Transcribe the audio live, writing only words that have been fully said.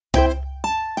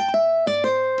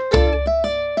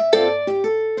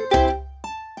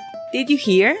Did you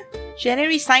hear? Jenny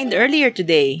resigned earlier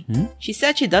today. She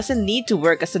said she doesn't need to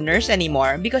work as a nurse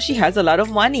anymore because she has a lot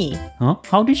of money. Huh?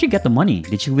 How did she get the money?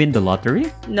 Did she win the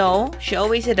lottery? No, she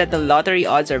always said that the lottery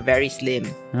odds are very slim.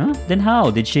 Huh? Then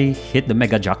how? Did she hit the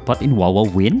mega jackpot in Wawa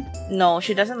Win? No,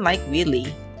 she doesn't like Willie.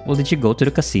 Well, did she go to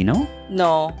the casino?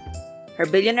 No. Her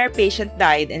billionaire patient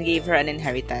died and gave her an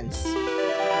inheritance.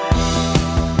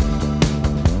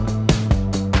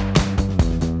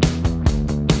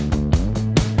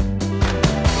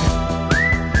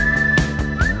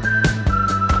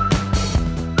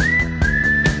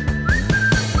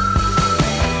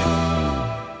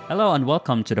 Hello and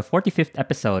welcome to the 45th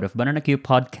episode of Banana Q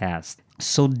Podcast.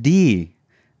 So D,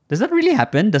 does that really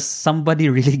happen? Does somebody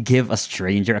really give a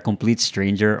complete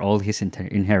stranger, all his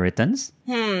inheritance?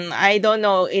 I don't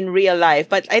know in real life,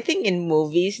 but I think in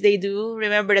movies they do.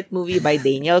 Remember that movie by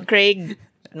Daniel Craig,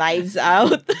 Knives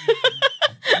Out?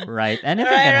 Right,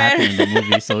 anything can happen in the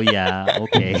movie, so yeah,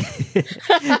 okay.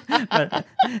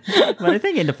 but I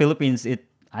think in the Philippines,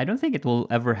 I don't think it will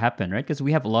ever happen, right? Because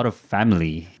we have a lot of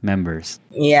family members.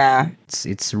 Yeah.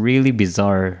 It's really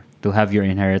bizarre to have your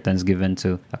inheritance given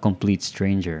to a complete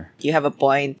stranger. You have a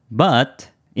point. But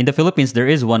in the Philippines, there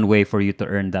is one way for you to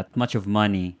earn that much of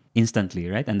money instantly,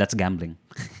 right? And that's gambling.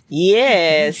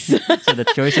 Yes. So the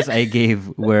choices I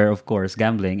gave were, of course,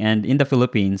 gambling. And in the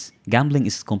Philippines, gambling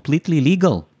is completely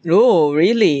legal. Oh,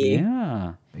 really?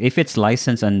 Yeah. If it's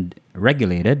licensed and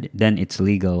regulated, then it's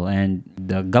legal. And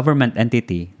the government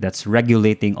entity that's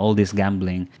regulating all this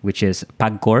gambling, which is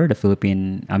PAGCOR, the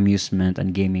Philippine Amusement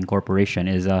and Gaming Corporation,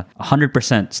 is a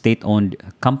 100% state-owned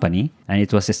company. And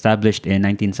it was established in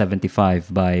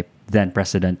 1975 by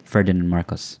then-President Ferdinand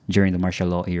Marcos during the martial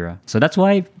law era. So that's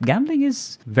why gambling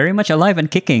is very much alive and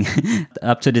kicking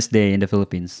up to this day in the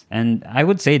Philippines. And I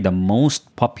would say the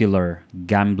most popular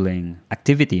gambling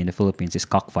activity in the Philippines is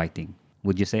cockfighting.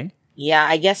 Would you say? Yeah,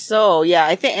 I guess so. Yeah,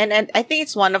 I think and I think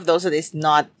it's one of those that is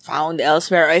not found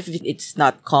elsewhere, or if it's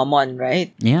not common,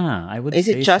 right? Yeah, I would say Is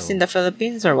it just so. in the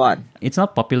Philippines or what? It's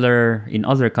not popular in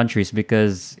other countries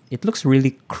because it looks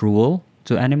really cruel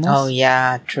to animals. Oh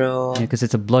yeah, true. Because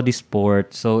it's a bloody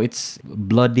sport. So it's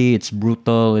bloody, it's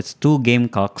brutal. It's two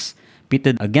gamecocks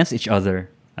pitted against each other.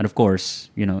 And of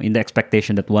course, in the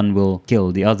expectation that one will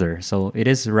kill the other. So it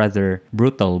is rather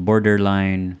brutal,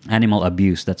 borderline animal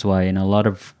abuse. That's why in a lot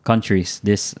of countries,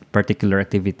 this particular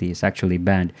activity is actually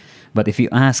banned. But if you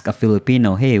ask a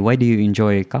Filipino, hey, why do you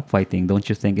enjoy cockfighting? Don't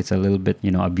you think it's a little bit,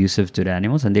 abusive to the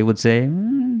animals? And they would say,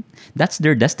 that's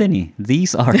their destiny.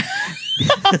 These are...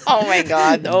 Oh my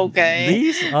God, okay.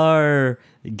 These are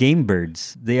game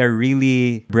birds. They are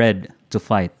really bred to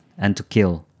fight and to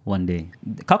kill one day.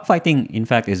 Cockfighting, in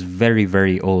fact, is very,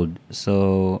 very old.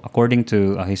 So, according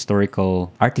to a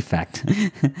historical artifact,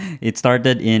 it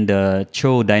started in the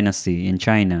Zhou dynasty in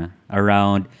China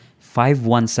around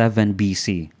 517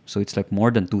 BC. So, it's like more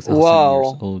than 2,000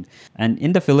 years old. And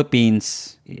in the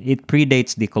Philippines, it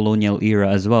predates the colonial era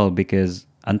as well because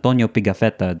Antonio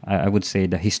Pigafetta, I would say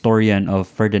the historian of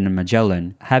Ferdinand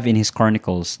Magellan, have in his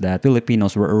chronicles that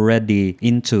Filipinos were already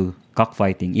into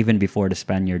cockfighting even before the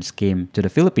Spaniards came to the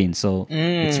Philippines. So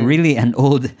it's really an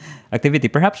old activity.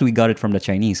 Perhaps we got it from the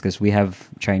Chinese because we have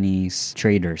Chinese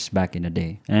traders back in the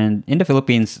day. And in the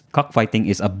Philippines, cockfighting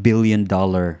is $1 billion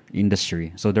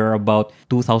industry. So there are about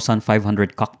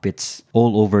 2,500 cockpits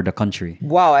all over the country.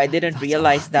 Wow, I didn't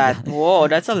realize that. Whoa,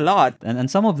 that's a lot.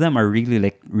 And some of them are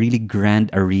really grand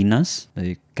arenas.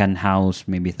 They can house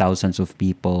maybe thousands of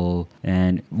people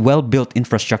and well-built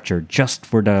infrastructure just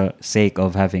for the sake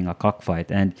of having a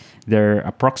cockfight. And there are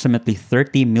approximately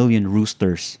 30 million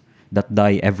roosters that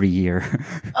die every year.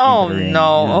 Oh in the ring.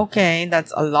 no, Yeah. okay,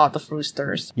 that's a lot of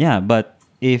roosters. Yeah, but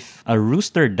if a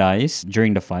rooster dies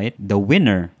during the fight, the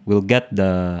winner will get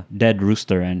the dead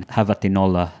rooster and have a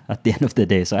tinola at the end of the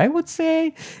day. So I would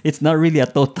say it's not really a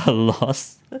total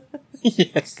loss.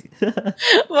 Yes.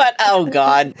 But oh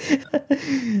God.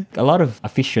 A lot of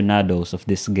aficionados of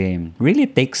this game really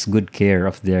takes good care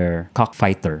of their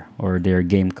cockfighter or their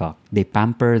gamecock. They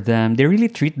pamper them. They really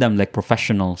treat them like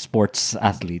professional sports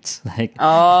athletes. Like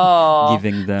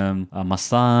giving them a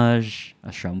massage,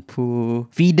 a shampoo,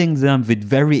 feeding them with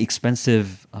very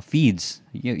expensive feeds.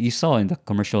 You saw in the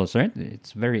commercials, right?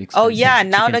 It's very expensive. Oh yeah,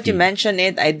 now chicken that you feed. mention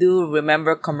it, I do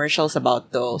remember commercials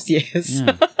about those. Yes.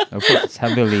 Yeah. Of course, it's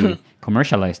heavily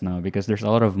commercialized now because there's a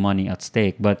lot of money at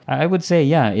stake. But I would say,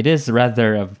 yeah, it is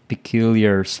rather a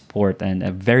peculiar sport and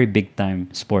a very big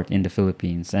time sport in the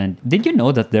Philippines. And did you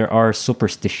know that there are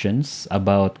superstitions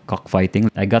about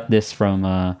cockfighting? I got this from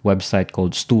a website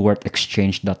called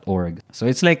stewartexchange.org. So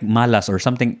it's like malas or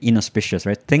something inauspicious,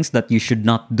 right? Things that you should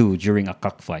not do during a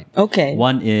cockfight. Okay.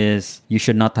 One is you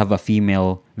should not have a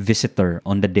female visitor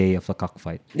on the day of a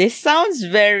cockfight. This sounds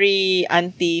very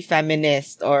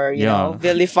anti-feminist or, you know,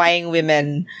 vilifying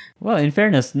women. Well, in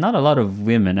fairness, not a lot of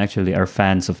women actually are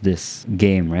fans of this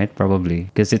game, right? Probably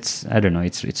because it's, I don't know,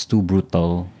 it's too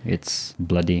brutal. It's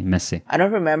bloody, messy. I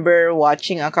don't remember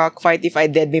watching a cockfight. If I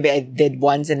did, maybe I did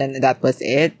once and then that was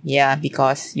it. Yeah,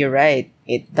 because you're right.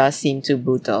 It does seem too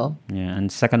brutal. Yeah,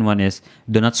 and second one is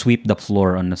do not sweep the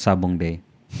floor on the Sabong Day.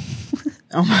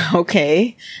 Oh,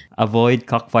 okay. Avoid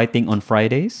cockfighting on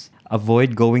Fridays.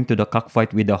 Avoid going to the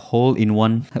cockfight with a hole in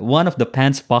one of the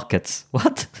pants pockets.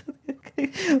 What?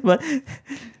 But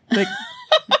like,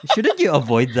 shouldn't you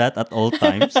avoid that at all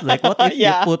times? Like, what if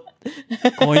you put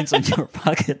coins in your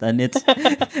pocket and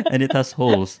it has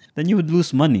holes? Then you would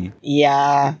lose money.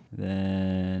 Yeah.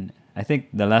 Then I think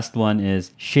the last one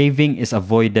is shaving is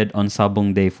avoided on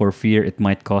Sabong Day for fear it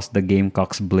might cause the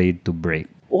gamecock's blade to break.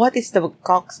 What is the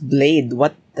cock's blade?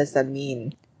 What does that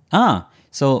mean?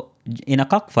 So in a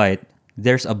cockfight,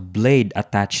 there's a blade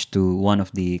attached to one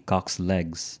of the cock's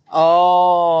legs.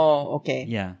 Oh, okay.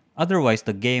 Yeah. Otherwise,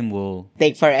 the game will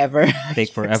take forever.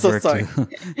 So sorry.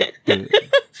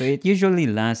 So it usually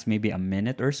lasts maybe a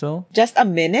minute or so. Just a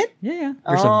minute? Yeah.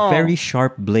 There's a very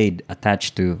sharp blade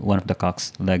attached to one of the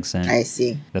cock's legs. And I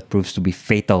see. That proves to be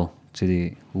fatal to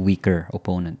the weaker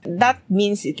opponent. That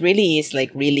means it really is like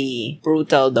really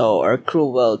brutal though, or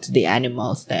cruel to the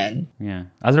animals then. Yeah.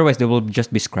 Otherwise, they will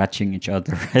just be scratching each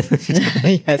other. Right?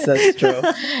 Yes, that's true.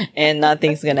 And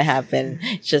nothing's gonna happen.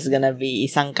 It's just gonna be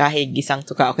isang kahig, isang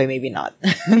tuka. Okay, maybe not.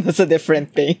 That's a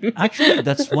different thing. Actually,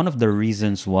 that's one of the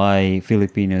reasons why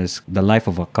Filipinos, the life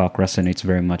of a cock resonates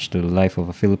very much to the life of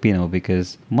a Filipino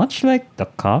because much like the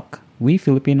cock, we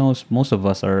Filipinos, most of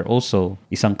us are also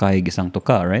isang kahig, isang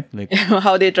tuka, right? Like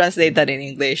how do you translate that in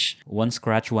English? One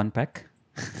scratch, one peck.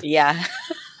 Yeah.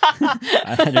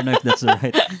 I don't know if that's the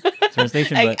right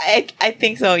translation, but I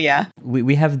think so. Yeah.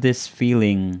 We have this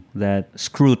feeling that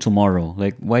screw tomorrow.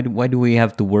 Like why do we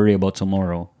have to worry about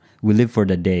tomorrow? We live for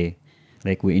the day.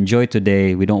 Like we enjoy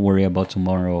today. We don't worry about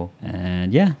tomorrow.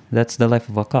 And yeah, that's the life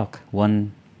of a cock.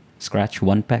 One scratch,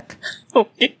 one peck.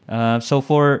 Okay. So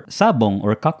for sabong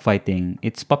or cockfighting,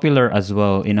 it's popular as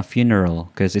well in a funeral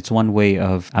because it's one way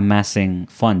of amassing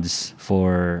funds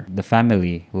for the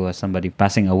family who has somebody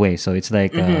passing away. So it's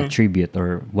like a tribute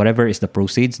or whatever is the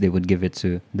proceeds, they would give it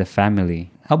to the family.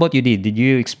 How about you, Dee? Did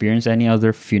you experience any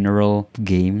other funeral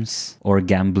games or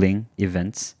gambling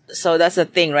events? So that's the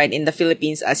thing, right? In the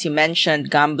Philippines, as you mentioned,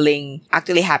 gambling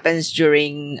actually happens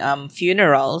during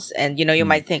funerals. And, you know, you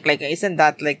might think like, isn't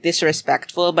that like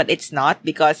disrespectful? But it's not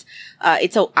because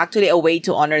it's actually a way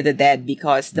to honor the dead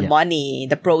because the money,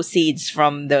 the proceeds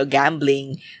from the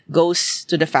gambling goes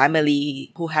to the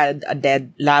family who had a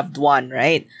dead loved one,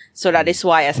 right? So that is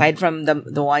why, aside from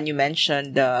the one you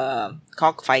mentioned, the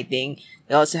cockfighting,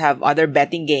 we also have other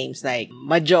betting games like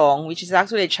Mahjong, which is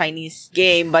actually a Chinese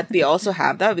game, but we also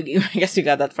have that. I guess we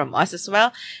got that from us as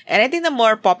well. And I think the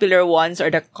more popular ones are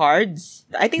the cards.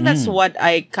 I think that's what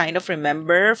I kind of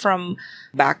remember from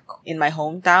back in my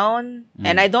hometown.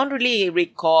 And I don't really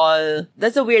recall,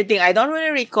 that's a weird thing. I don't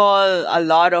really recall a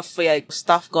lot of like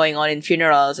stuff going on in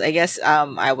funerals. I guess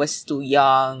I was too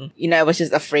young. You know, I was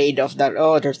just afraid of that.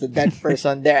 Oh, there's a dead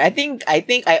person there. I think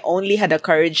I only had the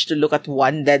courage to look at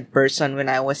one dead person when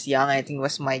I was young. I think it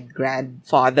was my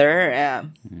grandfather.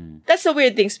 That's a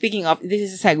weird thing. Speaking of, this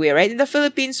is a segue, right? In the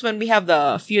Philippines, when we have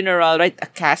the funeral, right, a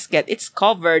casket, it's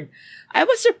covered. I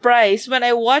was surprised when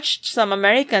I watched some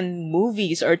American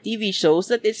movies or TV shows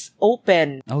that it's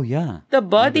open. Oh, yeah. The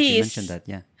body you is... mentioned that,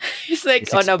 yeah. It's like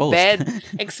it's on exposed. a bed.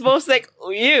 Exposed like,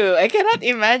 ew. I cannot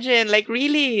imagine. Like,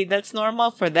 really, that's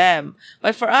normal for them.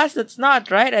 But for us, that's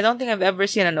not, right? I don't think I've ever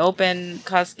seen an open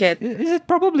casket. Is it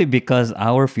probably because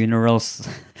our funerals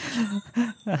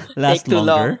last too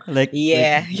longer? long. Like,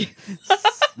 Yeah.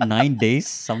 like 9 days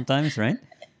sometimes, right?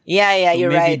 Yeah, So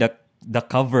you're maybe right. the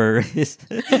cover is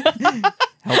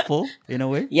helpful in a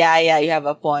way. Yeah, you have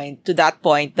a point. To that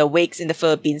point, the wakes in the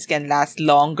Philippines can last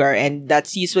longer, and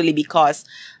that's usually because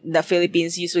the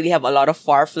Philippines usually have a lot of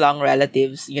far-flung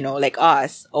relatives, like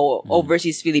us, or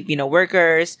overseas Filipino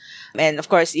workers. And of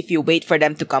course, if you wait for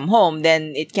them to come home,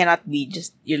 then it cannot be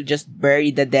you'll just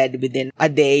bury the dead within a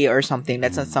day or something.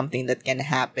 That's not something that can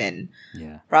happen.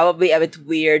 Yeah. Probably a bit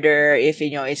weirder if,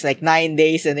 it's like 9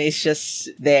 days and it's just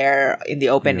there in the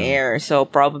open air. So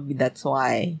probably that's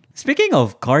why. Speaking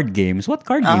of card games, what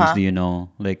card games do you know?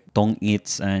 Like Tong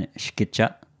Its and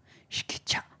Shkicha?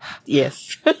 Shkicha.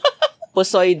 Yes.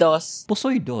 Pusoy Dos.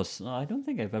 Pusoy Dos. I don't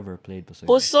think I've ever played Pusoy Dos.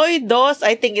 Pusoy Dos,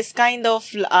 I think, is kind of,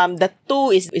 the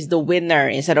 2 is the winner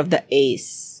instead of the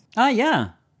ace. Ah, yeah.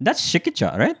 That's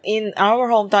Shkicha, right? In our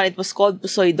hometown, it was called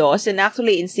Pusoy Dos, and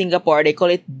actually in Singapore, they call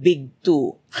it Big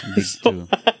 2. Big 2.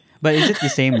 But is it the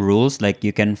same rules? Like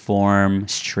you can form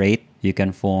straight, you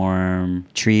can form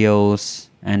trios,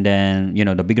 and then,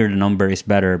 the bigger the number is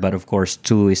better. But of course,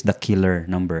 2 is the killer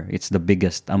number. It's the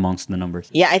biggest amongst the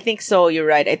numbers. Yeah, I think so. You're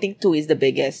right. I think 2 is the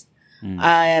biggest.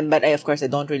 But of course, I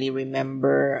don't really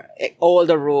remember all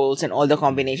the rules and all the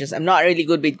combinations. I'm not really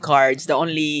good with cards. The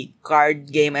only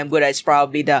card game I'm good at is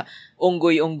probably the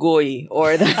Unggoy Unggoy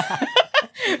or the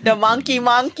the Monkey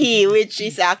Monkey, which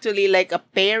is actually like a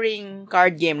pairing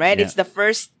card game, right? Yeah. It's the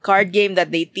first card game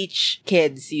that they teach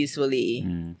kids usually.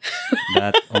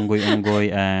 That Unggoy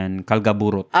Unggoy and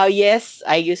Kalgaburot. Oh, yes.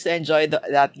 I used to enjoy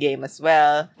that game as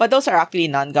well. But those are actually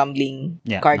non-gambling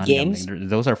card games.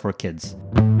 Those are for kids.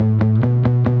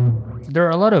 There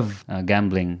are a lot of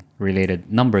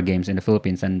gambling-related number games in the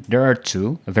Philippines, and there are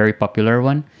 2. A very popular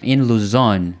one. In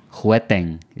Luzon,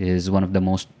 Hueteng is one of the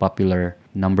most popular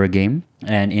number game.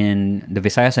 And in the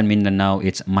Visayas and Mindanao,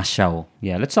 it's Masyao.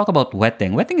 Yeah, let's talk about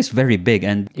Hueteng. Hueteng is very big,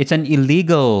 and it's an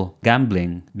illegal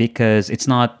gambling because it's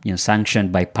not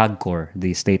sanctioned by PAGCOR,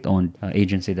 the state-owned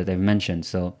agency that I've mentioned.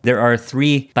 So there are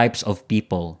 3 types of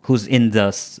people who's in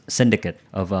the syndicate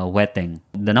of Hueteng.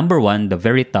 The number 1, the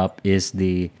very top, is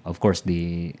of course,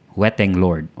 the Hueteng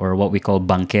Lord, or what we call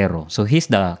Banquero. So he's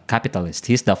the capitalist.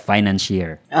 He's the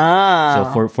financier.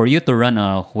 So for you to run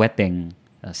a Hueteng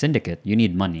syndicate, you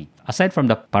need money. Aside from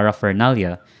the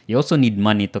paraphernalia, you also need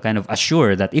money to kind of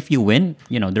assure that if you win,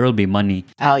 there will be money.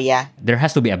 Oh, yeah. There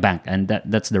has to be a bank, and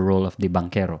that's the role of the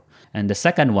banquero. And the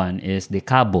second one is the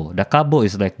cabo. The cabo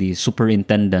is like the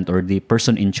superintendent or the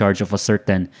person in charge of a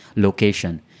certain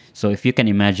location. So if you can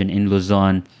imagine, in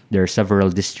Luzon, there are several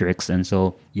districts, and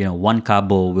so, one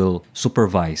cabo will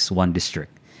supervise one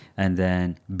district. And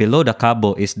then below the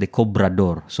cabo is the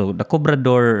cobrador. So the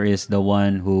cobrador is the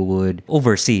one who would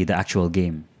oversee the actual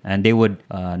game. And they would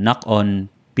knock on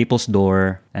people's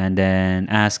door and then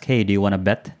ask, hey, do you want to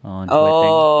bet on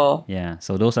Hueteng? Yeah,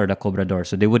 so those are the cobrador.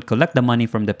 So they would collect the money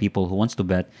from the people who wants to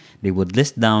bet. They would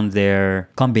list down their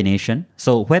combination.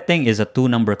 So Hueteng is a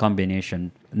 2-number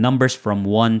combination. Numbers from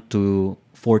 1 to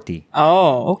 40.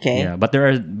 Oh, okay. Yeah, but there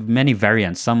are many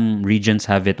variants. Some regions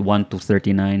have it 1 to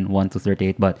 39, 1 to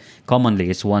 38, but commonly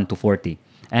it's 1 to 40.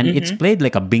 And it's played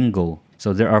like a bingo.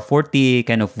 So there are 40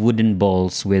 kind of wooden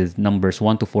balls with numbers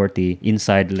 1 to 40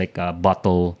 inside like a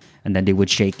bottle, and then they would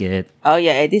shake it. Oh,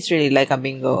 yeah, it is really like a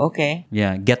bingo. Okay.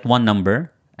 Yeah, get one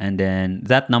number, and then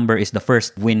that number is the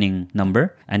first winning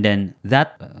number. And then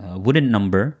that wooden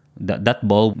number, that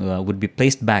ball would be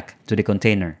placed back to the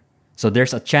container. So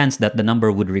there's a chance that the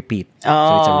number would repeat. So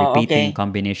it's a repeating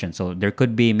combination. So there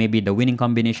could be maybe the winning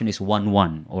combination is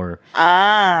 1-1 or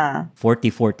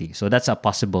 40-40. So that's a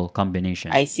possible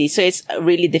combination. I see. So it's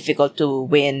really difficult to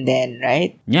win then,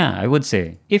 right? Yeah, I would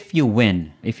say. If you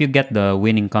win, if you get the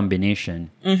winning combination,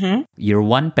 your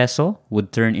 1 peso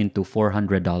would turn into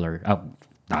 $400.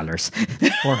 Dollars.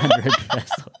 400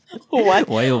 pesos. What?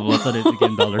 Why wasn't it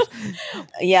again dollars?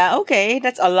 Yeah, okay.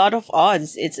 That's a lot of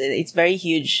odds. It's very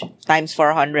huge. Times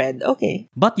 400. Okay.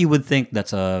 But you would think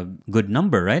that's a good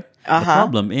number, right? The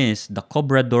problem is the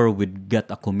cobrador would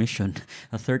get a commission,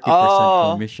 a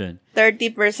 30% commission.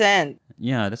 30%.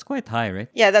 Yeah, that's quite high, right?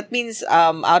 Yeah, that means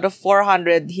out of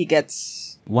 400, he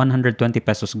gets 120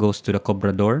 pesos goes to the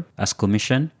cobrador as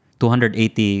commission.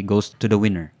 280 goes to the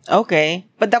winner. Okay.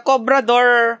 But the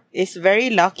cobrador is very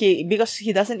lucky because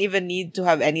he doesn't even need to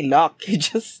have any luck. He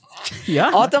just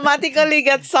automatically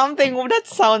gets something. That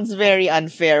sounds very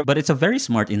unfair. But it's a very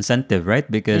smart incentive, right?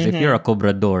 Because if you're a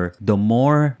cobrador, the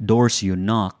more doors you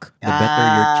knock, the better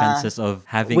your chances of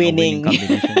having a winning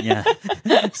combination. Yeah.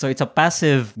 So it's a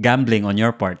passive gambling on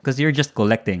your part because you're just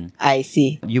collecting. I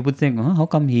see. You would think, how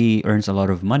come he earns a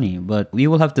lot of money? But we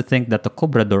will have to think that the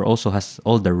cobrador also has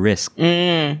all the risk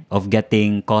of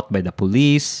getting caught by the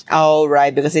police. Oh,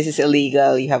 right, because this is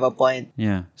illegal. You have a point.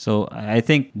 Yeah. So I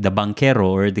think the banquero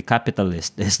or the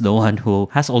capitalist is the one who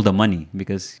has all the money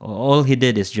because all he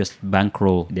did is just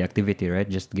bankroll the activity, right?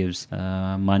 Just gives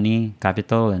money,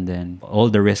 capital, and then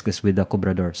all the risk is with the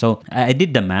cobrador. So I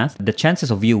did the math. The chances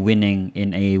of you winning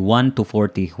in a 1 to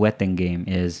 40 jueteng game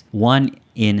is 1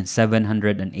 in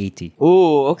 780.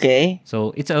 Ooh, okay.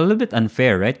 So it's a little bit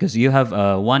unfair, right? Because you have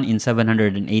a 1 in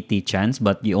 780 chance,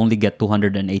 but you only get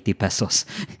 280 pesos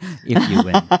if you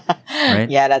win, right?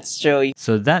 Yeah, that's true.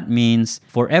 So that means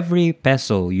for every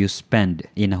peso you spend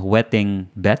in a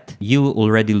jueteng bet, you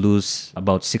already lose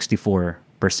about 64%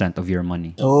 of your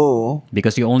money. Oh.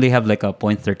 Because you only have like a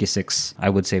 0.36, I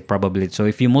would say, probability. So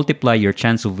if you multiply your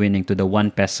chance of winning to the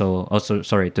 1 peso, also,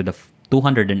 sorry, to the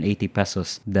 280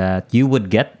 pesos that you would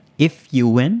get if you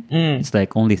win, it's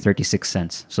like only 36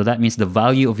 cents. So that means the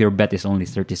value of your bet is only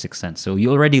 36 cents. So you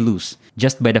already lose.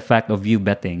 Just by the fact of you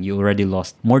betting, you already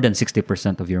lost more than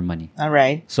 60% of your money. All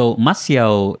right. So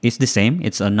Masiao is the same.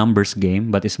 It's a numbers game,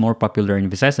 but it's more popular in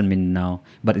Visayas and Mindanao.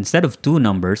 But instead of 2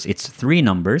 numbers, it's 3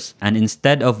 numbers. And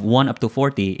instead of 1 up to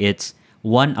 40, it's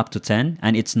 1 up to 10,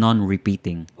 and it's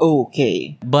non-repeating.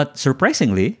 Okay. But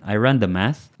surprisingly, I ran the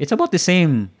math. It's about the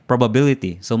same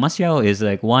probability. So Masiao is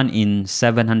like 1 in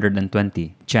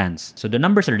 720 chance. So the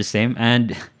numbers are the same,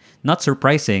 and not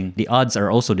surprising, the odds are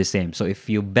also the same. So if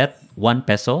you bet 1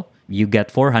 peso, you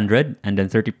get 400, and then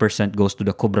 30% goes to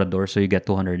the cobrador, so you get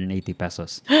 280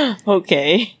 pesos.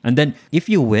 Okay. And then if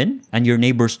you win, and your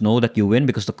neighbors know that you win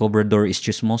because the cobrador is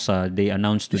chismosa, they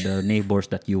announce to the neighbors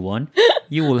that you won,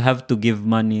 you will have to give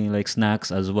money like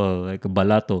snacks as well, like a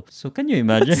balato. So can you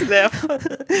imagine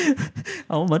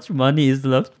how much money is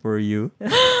left for you?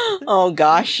 Oh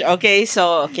gosh. Okay,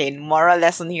 so moral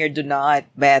lesson here, do not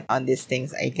bet on these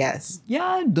things, I guess.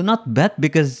 Yeah, do not bet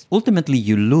because ultimately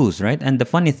you lose, right? And the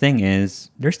funny thing is,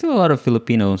 there's still a lot of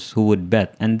Filipinos who would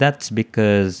bet. And that's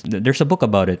because there's a book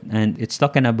about it. And it's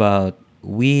talking about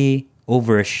we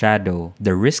overshadow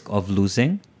the risk of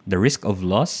losing, the risk of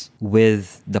loss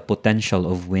with the potential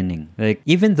of winning. Like,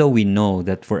 even though we know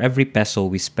that for every peso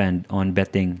we spend on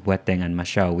betting jueteng and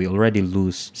masiao, we already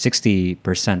lose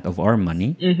 60% of our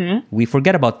money. We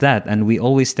forget about that and we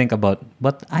always think about,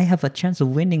 but I have a chance of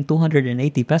winning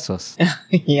 280 pesos.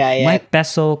 Yeah. My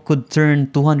peso could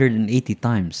turn 280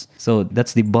 times. So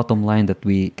that's the bottom line that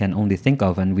we can only think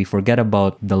of, and we forget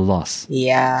about the loss.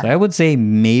 Yeah. So I would say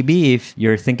maybe if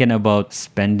you're thinking about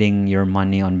spending your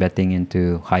money on betting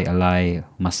into Hai Alai,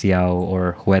 Masiao,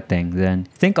 or Jueteng, then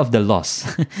think of the loss,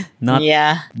 not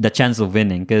the chance of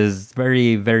winning, because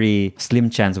very, very slim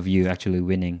chance of you actually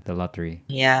winning the lottery.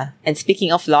 Yeah. And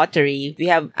speaking of lottery, we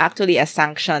have actually a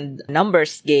sanctioned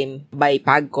numbers game by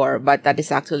PAGCOR, but that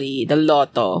is actually the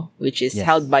Lotto, which is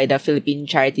held by the Philippine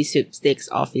Charity Sweepstakes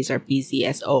Office, or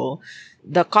PCSO.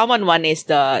 The common one is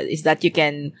that you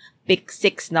can pick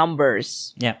 6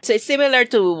 numbers. Yeah. So it's similar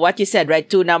to what you said, right?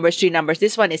 2 numbers, 3 numbers.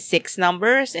 This one is 6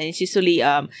 numbers, and it's usually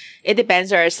it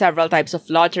depends. There are several types of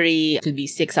lottery. It could be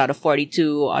 6 out of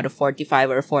 42, out of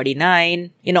 45, or 49.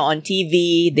 You know, on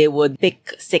TV they would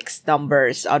pick 6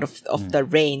 numbers out of the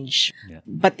range. Yeah.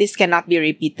 But this cannot be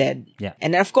repeated. Yeah.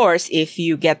 And then of course, if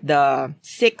you get the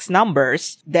 6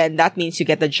 numbers, then that means you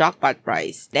get the jackpot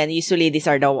prize. And usually these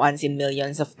are the ones in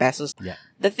millions of pesos. Yeah.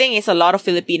 The thing is, a lot of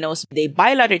Filipinos, they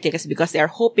buy lottery tickets because they're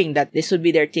hoping that this would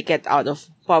be their ticket out of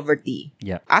poverty.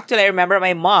 Yeah. Actually, I remember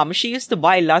my mom, she used to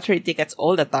buy lottery tickets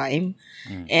all the time.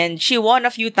 And she won a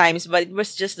few times, but it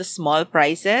was just the small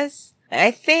prizes.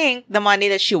 I think the money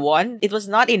that she won, it was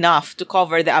not enough to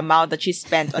cover the amount that she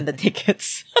spent on the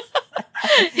tickets.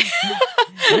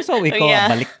 That's what we call a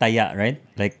baliktaya, right?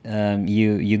 Like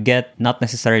you get not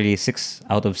necessarily 6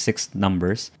 out of 6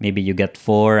 numbers. Maybe you get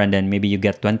 4, and then maybe you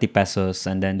get 20 pesos,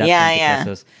 and then that 20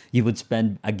 pesos you would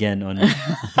spend again on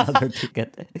another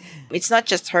ticket. It's not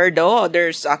just her though.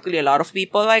 There's actually a lot of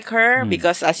people like her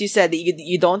because, as you said,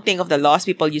 you don't think of the loss.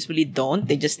 People usually don't.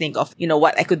 They just think of,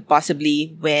 what I could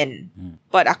possibly win.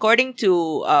 But according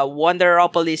to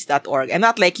Wonderopolis.org, I'm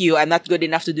not like you. I'm not good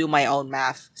enough to do my own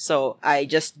math. So I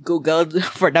just Googled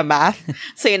for the math.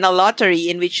 So in a lottery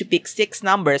in which you pick 6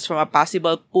 numbers from a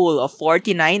possible pool of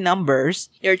 49 numbers,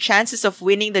 your chances of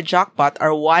winning the jackpot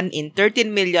are 1 in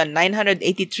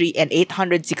 13,983 and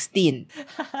 816.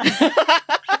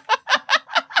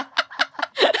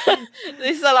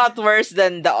 This is a lot worse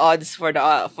than the odds for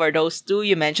those 2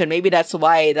 you mentioned. Maybe that's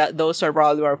why those are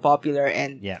probably more popular,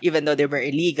 and even though they were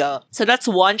illegal. So that's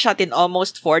one shot in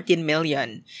almost 14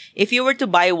 million. If you were to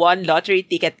buy 1 lottery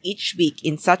ticket each week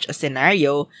in such a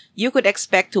scenario, you could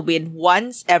expect to win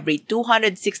once every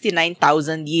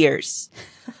 269,000 years.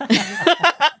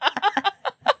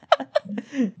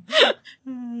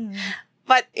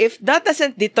 But if that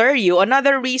doesn't deter you,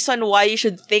 another reason why you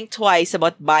should think twice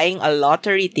about buying a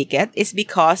lottery ticket is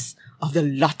because of the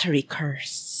lottery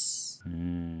curse.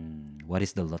 What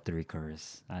is the lottery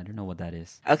curse? I don't know what that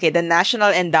is. Okay, the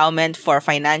National Endowment for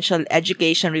Financial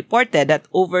Education reported that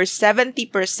over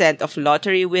 70% of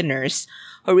lottery winners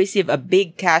who receive a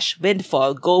big cash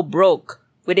windfall go broke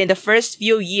within the first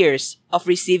few years of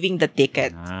receiving the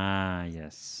ticket. Ah,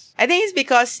 yes. I think it's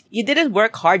because you didn't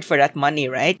work hard for that money,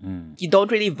 right? You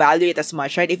don't really value it as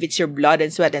much, right? If it's your blood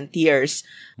and sweat and tears.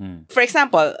 For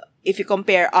example, if you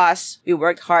compare us, we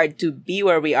worked hard to be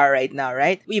where we are right now,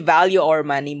 right? We value our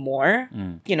money more.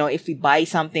 You know, if we buy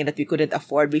something that we couldn't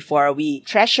afford before, we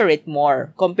treasure it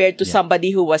more compared to somebody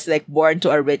who was like born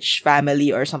to a rich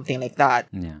family or something like that.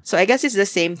 Yeah. So I guess it's the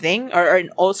same thing. Or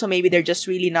also maybe they're just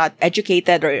really not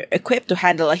educated or equipped to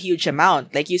handle a huge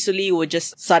amount. Like usually you would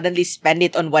just suddenly spend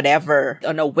it on whatever,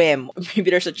 on a whim.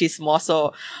 Maybe there's a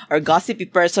chismoso or gossipy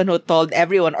person who told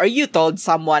everyone, or you told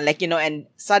someone, like, you know, and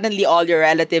suddenly all your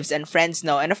relatives and friends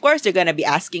know. And of course, they're gonna be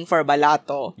asking for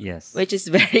balato. Yes. Which is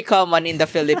very common in the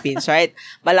Philippines, right?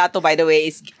 Balato, by the way,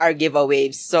 is our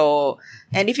giveaways. So,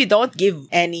 and if you don't give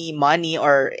any money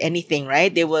or anything,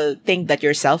 right, they will think that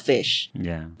you're selfish.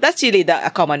 Yeah. That's really a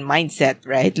common mindset,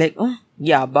 right? Like, oh,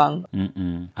 yabang.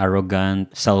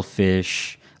 Arrogant,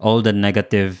 selfish, all the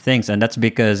negative things. And that's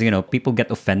because, you know, people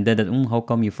get offended that, how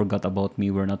come you forgot about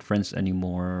me? We're not friends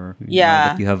anymore.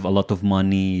 Now that you have a lot of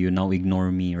money, you now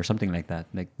ignore me or something like that.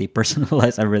 Like they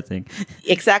personalize everything.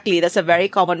 Exactly. That's a very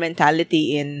common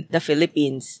mentality in the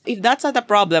Philippines. If that's not a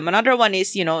problem, another one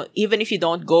is, you know, even if you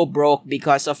don't go broke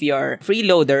because of your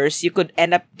freeloaders, you could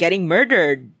end up getting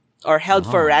murdered or held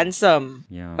for ransom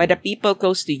by the people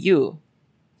close to you.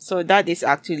 So that is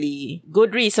actually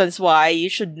good reasons why you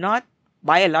should not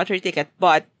buy a lottery ticket.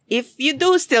 But if you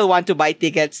do still want to buy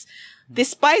tickets,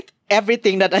 despite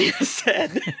everything that I just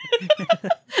said,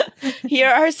 here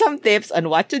are some tips on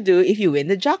what to do if you win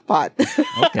the jackpot.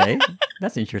 Okay,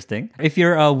 that's interesting. If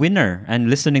you're a winner and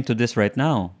listening to this right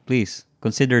now, please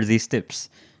consider these tips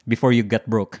before you get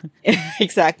broke.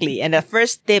 Exactly. And the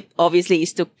first tip, obviously,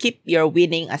 is to keep your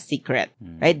winning a secret,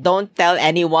 right? Don't tell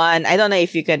anyone. I don't know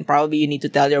if you can, probably you need to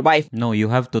tell your wife. No, you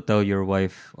have to tell your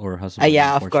wife or husband.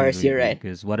 Yeah, of course, you're right.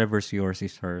 Because whatever's yours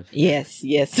is hers. Yes.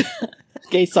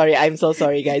 Okay, sorry. I'm so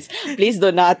sorry, guys. Please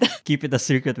do not. Keep it a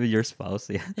secret with your spouse.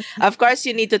 Yeah. Of course,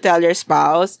 you need to tell your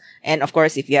spouse. And of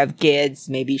course, if you have kids,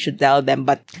 maybe you should tell them.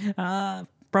 But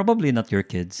probably not your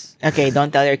kids. Okay,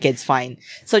 don't tell your kids, fine.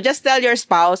 So just tell your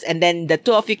spouse, and then the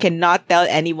two of you cannot tell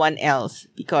anyone else.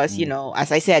 Because, you know,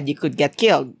 as I said, you could get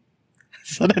killed.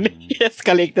 Suddenly, he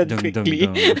escalated quickly.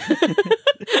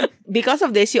 Because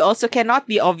of this, you also cannot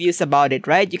be obvious about it,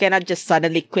 right? You cannot just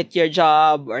suddenly quit your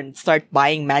job or start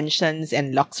buying mansions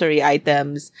and luxury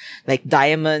items like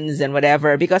diamonds and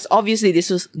whatever. Because obviously,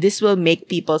 this will make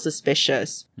people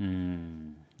suspicious.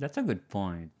 That's a good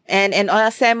point. And on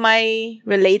a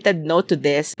semi-related note to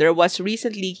this, there was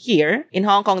recently here in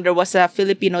Hong Kong, there was a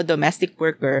Filipino domestic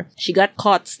worker. She got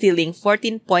caught stealing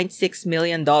 $14.6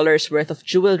 million worth of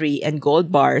jewelry and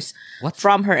gold bars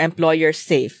from her employer's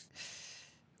safe.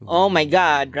 Oh my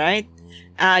God, right?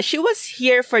 She was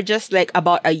here for just like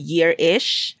about a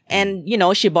year-ish. And, you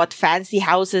know, she bought fancy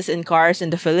houses and cars in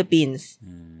the Philippines.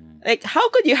 Like, how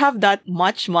could you have that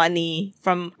much money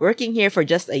from working here for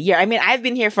just a year? I mean, I've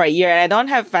been here for a year and I don't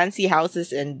have fancy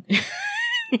houses and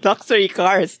luxury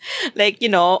cars. Like, you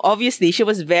know, obviously she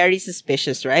was very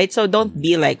suspicious, right? So don't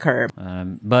be like her.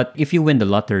 But if you win the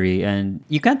lottery, and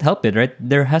you can't help it, right?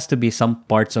 There has to be some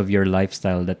parts of your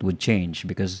lifestyle that would change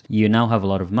because you now have a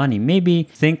lot of money. Maybe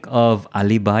think of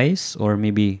alibis or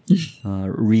maybe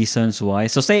reasons why.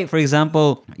 So say, for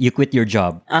example, you quit your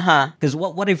job. Because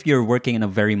what if you're working in a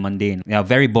very mundane,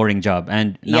 very boring job,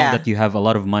 and now that you have a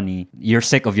lot of money, you're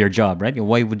sick of your job, right?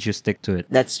 Why would you stick to it?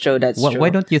 That's true. That's true. Why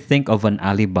don't you think of an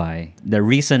alibi? The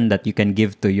reason that you can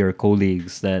give to your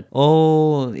colleagues that,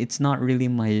 it's not really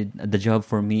the job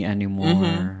for me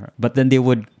anymore. But then they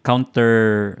would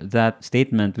counter that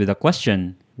statement with a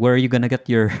question. Where are you going to get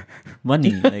your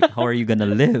money? Like, how are you going to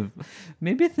live?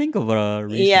 Maybe think of a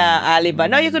reason. Yeah, alibi.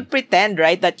 No, you could pretend,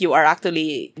 right, that you are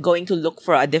actually going to look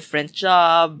for a different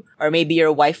job, or maybe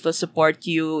your wife will support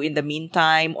you in the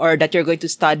meantime, or that you're going to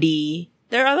study.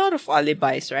 There are a lot of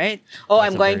alibis, right?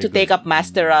 I'm going to take up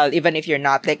masteral, even if you're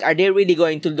not. Like, are they really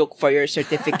going to look for your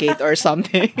certificate or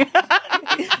something?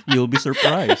 You'll be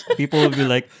surprised. People will be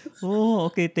like,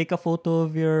 okay, take a photo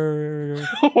of your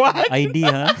what? ID,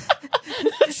 huh?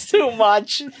 That's too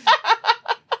much.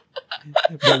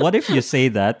 But what if you say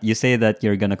that? You say that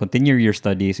you're gonna continue your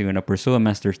studies, you're gonna pursue a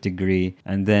master's degree,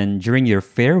 and then during your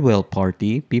farewell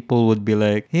party, people would be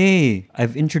like, "Hey,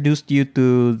 I've introduced you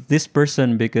to this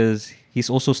person because he's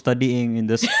also studying in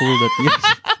the school that you."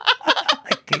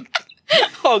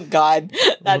 Oh God,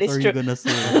 that What is are true. you gonna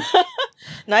say?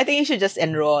 No, I think you should just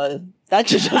enroll. That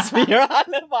should just be your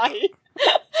alibi.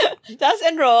 Just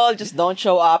enroll. Just don't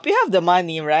show up. You have the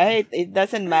money, right? It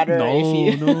doesn't matter if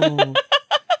you. No.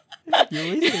 You're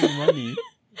wasting money.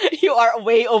 You are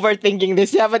way overthinking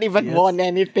this. You haven't even Yes. won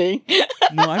anything.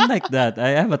 No, I'm like that. I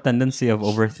have a tendency of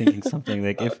overthinking something.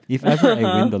 Like if ever I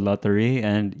win the lottery,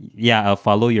 and yeah, I'll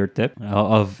follow your tip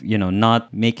of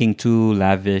not making too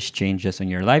lavish changes in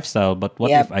your lifestyle. But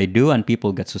what Yep. if I do and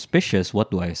people get suspicious?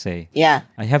 What do I say? Yeah.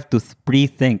 I have to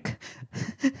pre-think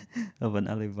of an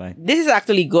alibi. This is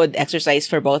actually good exercise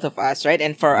for both of us, right?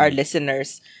 And for our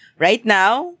listeners. Right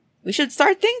now, we should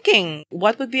start thinking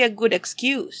what would be a good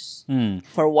excuse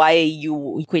for why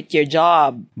you quit your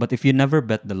job. But if you never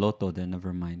bet the lotto, then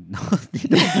never mind. No,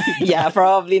 Yeah,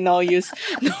 probably no use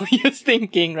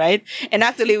thinking, right? And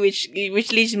actually,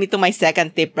 which leads me to my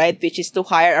second tip, right? Which is to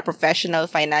hire a professional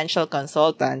financial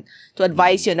consultant to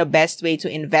advise you on the best way to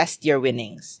invest your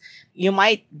winnings. You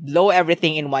might blow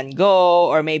everything in one go,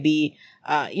 or maybe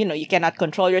you cannot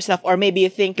control yourself, or maybe you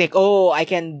think like, oh, I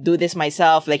can do this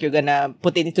myself, like you're gonna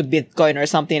put it into Bitcoin or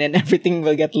something and everything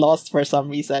will get lost for some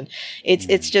reason.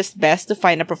 It's just best to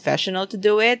find a professional to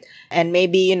do it, and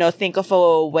maybe think of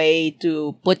a way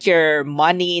to put your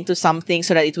money into something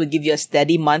so that it would give you a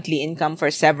steady monthly income for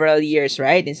several years,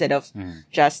 right? Instead of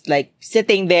just like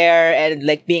sitting there and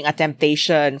like being a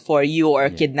temptation for you or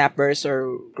kidnappers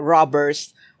or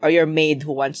robbers or your maid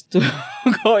who wants to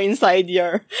go inside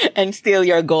and steal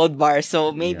your gold bar.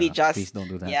 So maybe please don't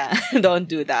do that. Yeah, don't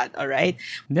do that. All right.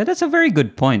 Yeah, that's a very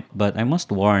good point. But I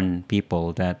must warn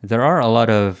people that there are a lot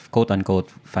of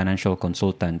quote-unquote financial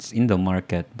consultants in the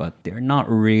market, but they're not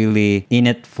really in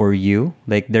it for you.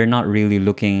 Like, they're not really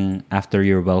looking after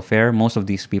your welfare. Most of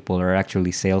these people are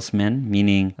actually salesmen,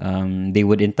 meaning they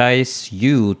would entice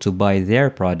you to buy their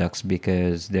products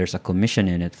because there's a commission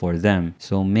in it for them.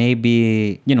 So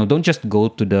maybe don't just go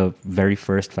to the very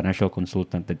first financial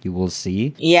consultant that you will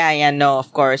see. Yeah, no,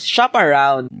 of course. Shop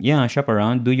around. Yeah, shop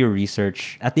around, do your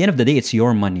research. At the end of the day, it's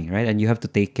your money, right? And you have to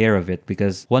take care of it,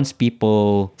 because once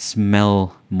people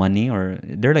smell money, or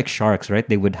they're like sharks, right?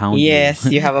 They would hound you. Yes,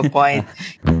 you have a point.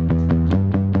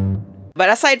 But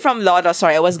aside from lotto,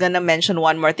 sorry, I was gonna mention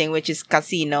one more thing, which is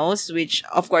casinos, which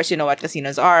of course you know what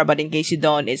casinos are, but in case you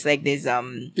don't, it's like these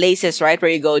places, right, where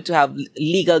you go to have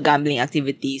legal gambling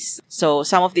activities. So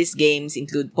some of these games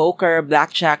include poker,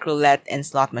 blackjack, roulette, and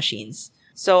slot machines.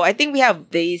 So I think we have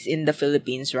these in the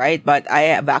Philippines, right? But I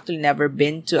have actually never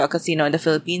been to a casino in the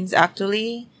Philippines,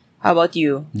 actually. How about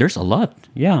you? There's a lot.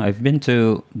 Yeah, I've been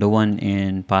to the one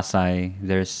in Pasay.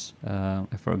 There's, I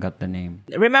forgot the name.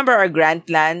 Remember our grand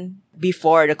plan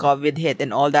before the COVID hit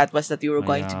and all that was that we were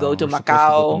going to go to we're supposed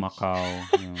Macau.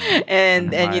 to go to Macau.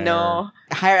 And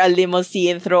hire a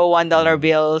limousine, throw $1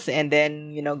 bills, and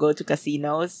then go to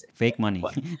casinos. Fake money.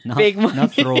 Fake money.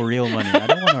 Not throw real money. I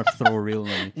don't want to throw real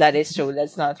money. That is true.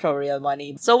 Let's not throw real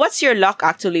money. So what's your luck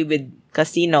actually with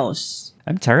casinos?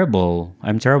 I'm terrible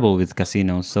with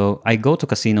casinos. So I go to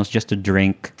casinos just to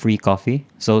drink free coffee.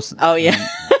 So Oh yeah.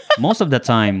 most of the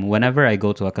time, whenever I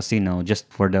go to a casino, just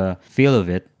for the feel of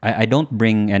it, I don't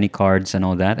bring any cards and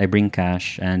all that. I bring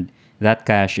cash, and that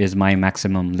cash is my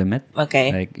maximum limit.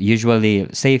 Okay. Like usually,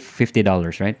 say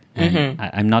 $50, right? And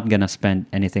I'm not gonna spend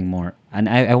anything more. And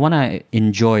I wanna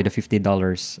enjoy the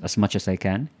 $50 as much as I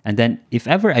can. And then if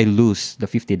ever I lose the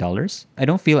 $50, I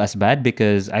don't feel as bad,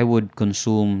 because I would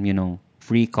consume,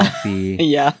 free coffee,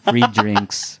 Yeah. free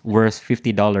drinks worth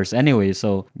 $50 anyway.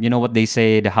 So you know what they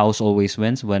say, the house always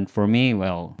wins. When for me,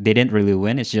 well, they didn't really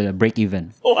win. It's just a break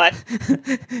even. What?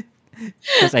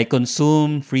 Because I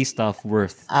consume free stuff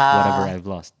worth whatever I've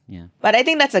lost. Yeah. But I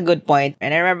think that's a good point.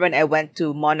 And I remember when I went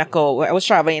to Monaco, where I was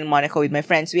traveling in Monaco with my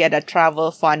friends, we had a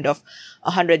travel fund of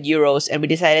 100 euros, and we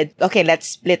decided, okay, let's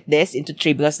split this into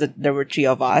three, because there were three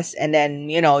of us. And then,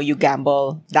 you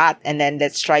gamble that, and then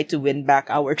let's try to win back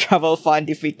our travel fund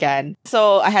if we can.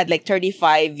 So I had like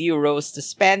 35 euros to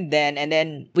spend then, and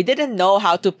then we didn't know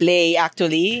how to play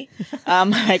actually.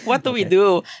 Like, what do we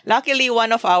do? Luckily,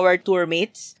 one of our tour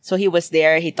mates, so he was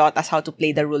there, he taught us how to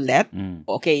play the roulette.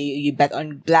 Okay, you bet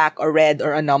on black or red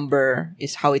or a number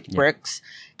is how it works.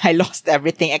 I lost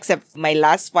everything except my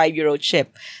last 5-euro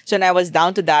chip. So when I was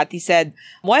down to that, he said,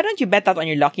 why don't you bet that on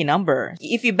your lucky number?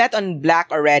 If you bet on black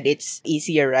or red, it's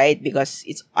easier, right? Because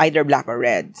it's either black or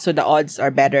red. So the odds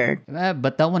are better.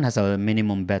 But that one has a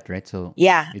minimum bet, right? So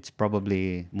Yeah. it's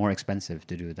probably more expensive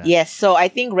to do that. Yes. So I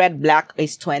think red black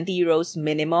is 20 euros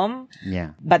minimum.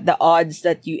 Yeah. But the odds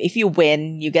that if you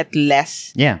win, you get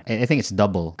less. Yeah, I think it's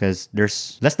double because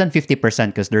there's less than 50%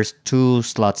 because there's 2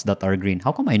 slots that are green.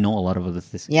 How come I know a lot of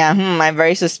this? Yeah, I'm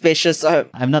very suspicious.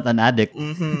 I'm not an addict.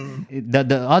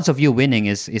 The odds of you winning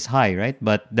is high, right?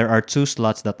 But there are 2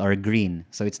 slots that are green,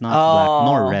 so it's not black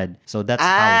nor red. So that's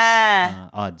house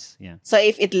odds. Yeah. So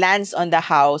if it lands on the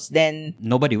house, then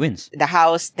Nobody wins. the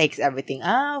house takes everything.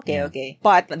 Okay.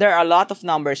 But there are a lot of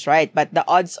numbers, right? But the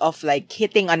odds of like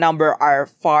hitting a number are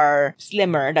far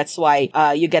slimmer. That's why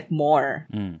you get more.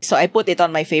 So I put it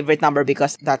on my favorite number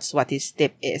because that's what his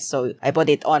tip is. So I put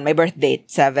it on my birth date,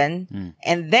 7.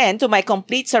 And then to my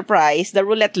complete surprise, the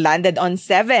roulette landed on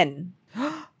 7.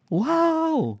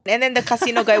 Wow. And then the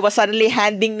casino guy was suddenly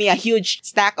handing me a huge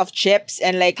stack of chips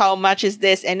and like, how much is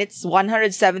this? And it's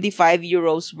 175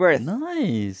 euros worth.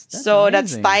 Nice. That's So amazing.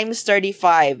 that's times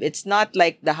 35. It's not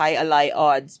like the high alai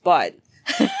odds, but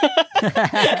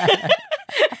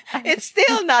it's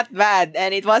still not bad.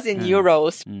 And it was in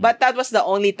euros. But that was the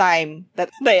only time that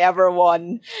I ever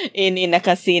won in a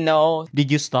casino.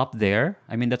 Did you stop there?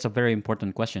 I mean, that's a very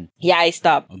important question. Yeah, I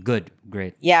stopped. Oh, good.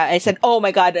 Great. Yeah, I said, oh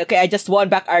my God, okay, I just won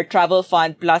back our travel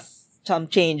fund plus some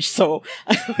change. So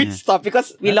we stopped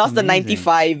because we That's lost the amazing.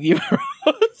 95 euros.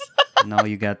 Now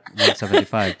you got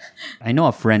 175. I know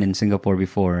a friend in Singapore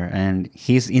before, and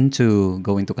he's into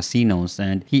going to casinos,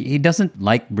 and he doesn't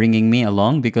like bringing me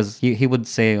along because he would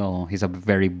say, oh, he's a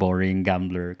very boring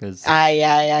gambler because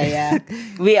Yeah.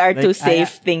 We are Like, too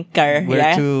safe thinker. we're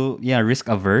Yeah. too risk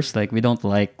averse. Like we don't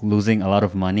like losing a lot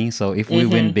of money. So if we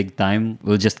win big time,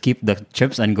 we'll just keep the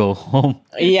chips and go home.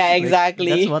 Yeah, Like, exactly.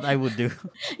 that's what I would do.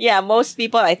 Yeah, most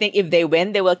people, I think if they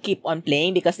win, they will keep on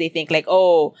playing because they think like,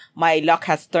 oh, my luck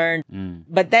has turned.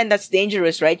 But then that's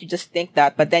dangerous, right? You just think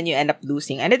that, but then you end up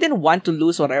losing. And I didn't want to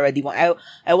lose what I already want.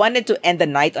 I wanted to end the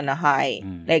night on a high.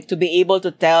 Like to be able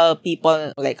to tell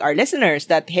people, like our listeners,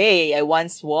 that, hey, I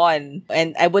once won.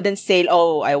 And I wouldn't say,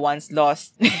 oh, I once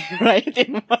lost. Right?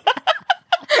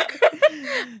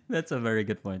 That's a very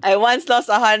good point. I once lost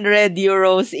 100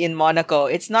 euros in Monaco.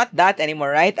 It's not that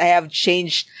anymore, right? I have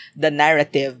changed the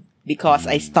narrative because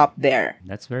I stopped there.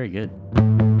 That's very good.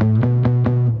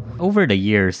 Over the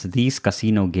years, these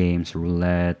casino games,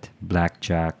 roulette,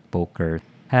 blackjack, poker,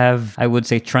 have, I would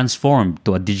say, transformed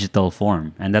to a digital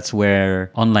form. And that's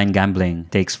where online gambling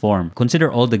takes form. Consider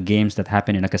all the games that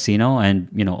happen in a casino and,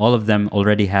 all of them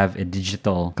already have a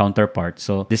digital counterpart.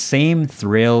 So the same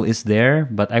thrill is there,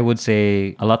 but I would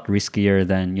say a lot riskier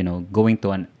than, going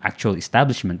to an actual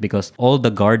establishment because all the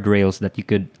guardrails that you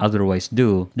could otherwise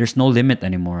do, there's no limit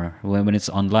anymore when it's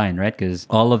online, right? Because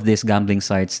all of these gambling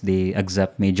sites, they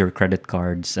accept major credit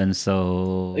cards. And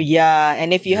so... Yeah,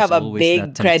 and if you There's have a always big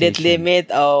that credit temptation. limit,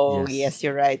 Yes. yes,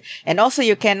 you're right. And also,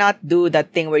 you cannot do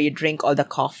that thing where you drink all the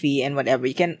coffee and whatever.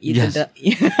 You can. Yes.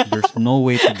 There's no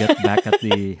way to get back at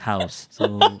the house.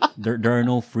 So there are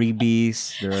no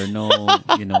freebies. There are no,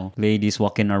 ladies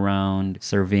walking around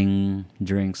serving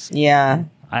drinks. Yeah.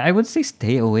 I would say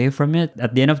stay away from it.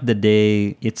 At the end of the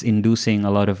day, it's inducing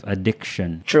a lot of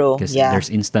addiction. True, Because yeah. there's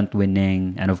instant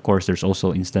winning and of course there's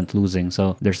also instant losing.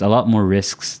 So there's a lot more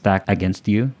risks stacked against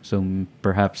you. So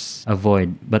perhaps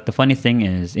avoid. But the funny thing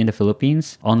is, in the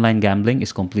Philippines, online gambling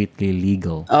is completely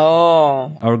legal.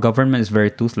 Oh. Our government is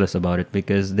very toothless about it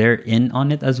because they're in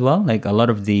on it as well. Like a lot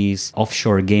of these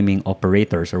offshore gaming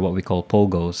operators or what we call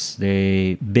POGOs,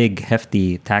 they big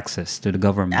hefty taxes to the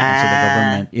government. And so the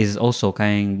government is also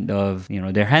kind of,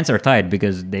 their hands are tied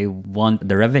because they want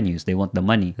the revenues, they want the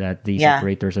money that these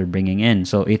operators are bringing in.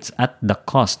 So it's at the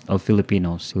cost of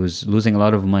Filipinos who's losing a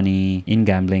lot of money in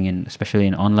gambling and especially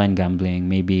in online gambling,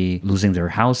 maybe losing their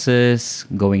houses,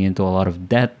 going into a lot of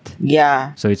debt.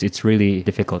 Yeah. So it's really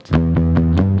difficult.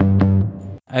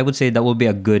 I would say that will be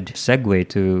a good segue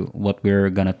to what we're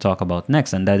going to talk about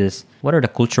next. And that is, what are the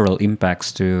cultural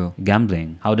impacts to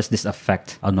gambling? How does this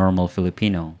affect a normal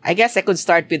Filipino? I guess I could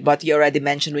start with what you already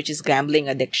mentioned, which is gambling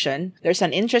addiction. There's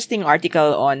an interesting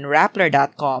article on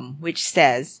Rappler.com which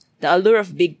says, the allure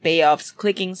of big payoffs,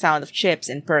 clicking sound of chips,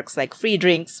 and perks like free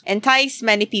drinks entice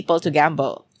many people to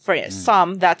gamble. For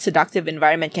some, that seductive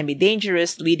environment can be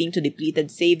dangerous, leading to depleted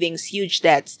savings, huge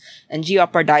debts, and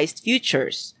jeopardized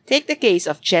futures. Take the case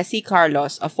of Jesse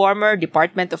Carlos, a former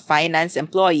Department of Finance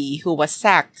employee who was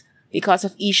sacked because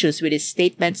of issues with his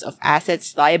statements of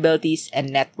assets, liabilities, and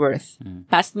net worth.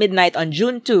 Past midnight on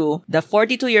June 2, the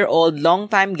 42-year-old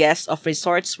longtime guest of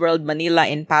Resorts World Manila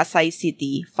in Pasay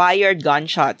City fired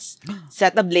gunshots,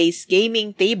 set ablaze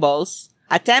gaming tables,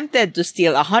 attempted to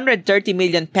steal 130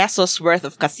 million pesos worth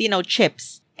of casino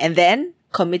chips, and then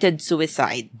committed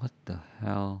suicide. What the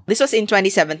hell? This was in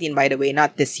 2017, by the way,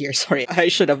 not this year. Sorry, I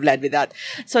should have led with that.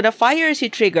 So the fires he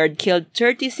triggered killed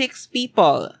 36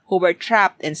 people who were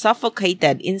trapped and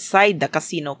suffocated inside the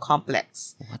casino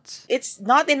complex. What? It's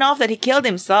not enough that he killed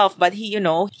himself, but he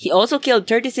also killed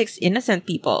 36 innocent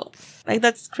people. Like,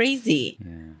 that's crazy.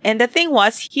 Yeah. And the thing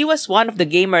was, he was one of the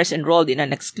gamers enrolled in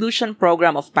an exclusion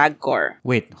program of PAGCOR.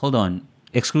 Wait, hold on.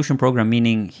 Exclusion program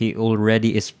meaning he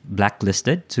already is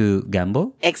blacklisted to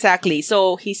gamble? Exactly.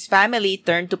 So his family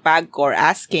turned to PAGCOR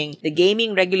asking the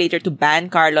gaming regulator to ban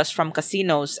Carlos from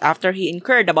casinos after he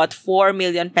incurred about 4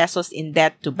 million pesos in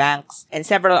debt to banks and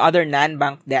several other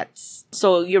non-bank debts.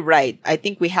 So you're right. I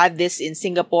think we had this in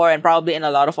Singapore and probably in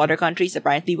a lot of other countries.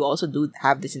 Apparently, we also do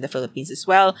have this in the Philippines as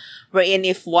well, wherein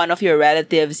if one of your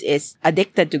relatives is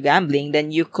addicted to gambling,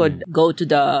 then you could go to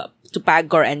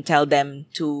PAGCOR and tell them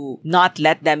to not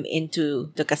let them into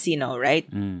the casino, right?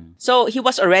 So he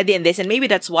was already in this, and maybe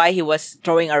that's why he was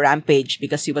throwing a rampage,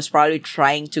 because he was probably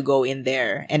trying to go in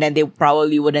there, and then they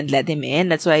probably wouldn't let him in.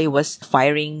 That's why he was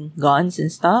firing guns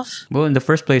and stuff. Well, in the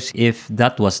first place, if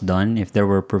that was done, if there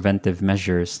were preventive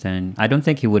measures, then I don't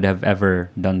think he would have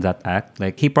ever done that act.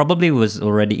 Like, he probably was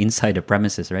already inside the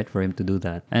premises, right, for him to do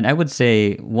that. And I would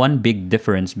say one big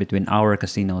difference between our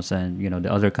casinos and,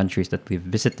 the other countries that we've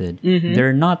visited,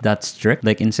 they're not that strict.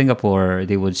 Like in Singapore,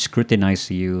 they would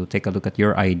scrutinize you, take a look at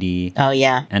your ID. Oh,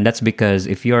 yeah. And that's because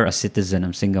if you're a citizen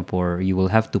of Singapore, you will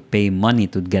have to pay money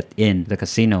to get in the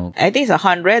casino. I think it's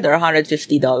 $100 or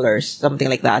 $150, something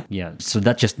like that. Yeah. So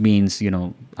that just means,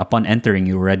 upon entering,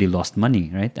 you already lost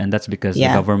money, right? And that's because the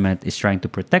government is trying to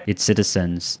protect its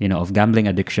citizens, of gambling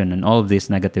addiction and all of this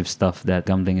negative stuff that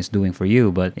gambling is doing for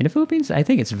you. But in the Philippines, I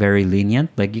think it's very lenient.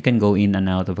 Like, you can go in and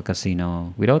out of a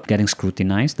casino without getting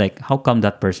scrutinized. Like, how come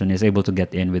that person is able to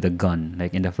get in with a gun,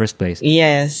 like, in the first place?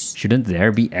 Yes. Shouldn't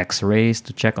there be x-rays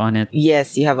to check on it?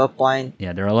 Yes, you have a point.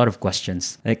 Yeah, there are a lot of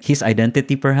questions. Like, his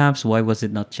identity, perhaps, why was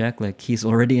it not checked? Like, he's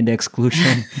already in the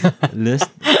exclusion list.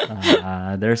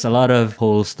 There's a lot of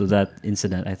holes to that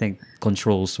incident. I think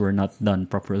controls were not done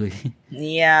properly.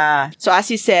 Yeah. So as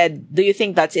you said, do you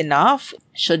think that's enough?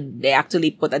 Should they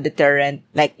actually put a deterrent,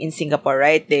 like in Singapore,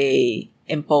 right? They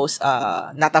impose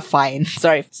not a fine.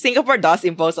 Sorry. Singapore does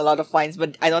impose a lot of fines,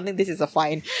 but I don't think this is a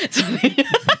fine. So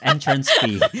Entrance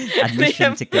fee,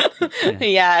 admission ticket.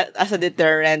 Yeah, as a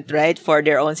deterrent, right, for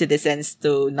their own citizens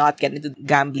to not get into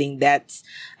gambling debts.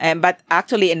 But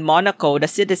actually in Monaco, the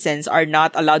citizens are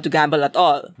not allowed to gamble at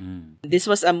all. This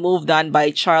was a move done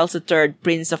by Charles III,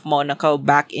 Prince of Monaco,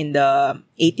 back in the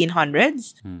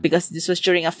 1800s, because this was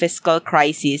during a fiscal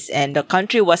crisis and the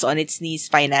country was on its knees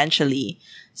financially.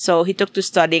 So he took to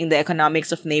studying the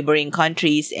economics of neighboring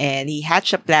countries, and he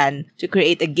hatched a plan to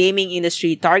create a gaming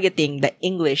industry targeting the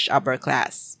English upper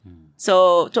class.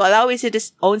 So to allow his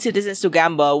own citizens to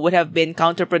gamble would have been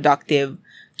counterproductive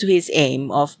to his aim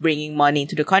of bringing money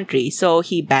into the country. So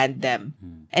he banned them.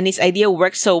 And his idea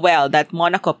worked so well that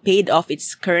Monaco paid off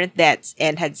its current debts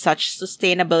and had such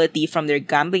sustainability from their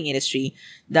gambling industry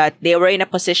that they were in a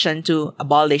position to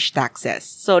abolish taxes.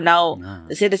 So now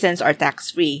the citizens are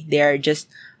tax-free. They're just,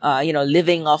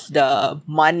 living off the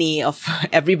money of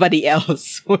everybody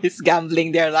else who is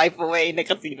gambling their life away in the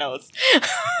casinos.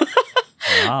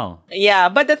 Wow. Yeah,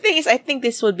 but the thing is, I think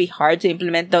this would be hard to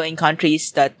implement though in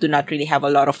countries that do not really have a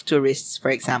lot of tourists, for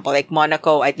example. Like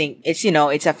Monaco, I think it's,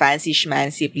 it's a fancy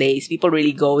schmancy place. People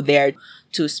really go there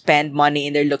to spend money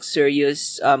in their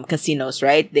luxurious casinos,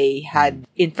 right? They had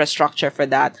infrastructure for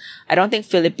that. I don't think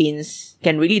Philippines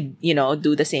can really,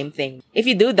 do the same thing. If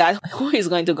you do that, who is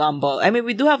going to gamble? I mean,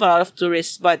 we do have a lot of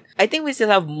tourists, but I think we still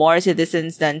have more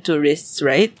citizens than tourists,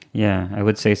 right? Yeah, I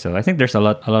would say so. I think there's a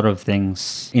lot of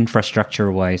things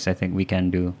infrastructure-wise I think we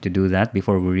can do to do that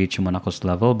before we reach Monaco's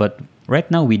level. But right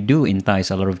now, we do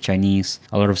entice a lot of Chinese,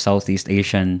 a lot of Southeast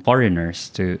Asian foreigners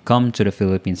to come to the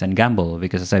Philippines and gamble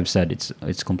because, as I've said,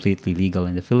 it's completely legal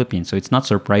in the Philippines. So it's not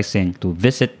surprising to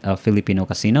visit a Filipino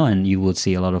casino and you will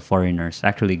see a lot of foreigners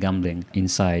actually gambling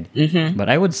inside. But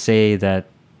I would say that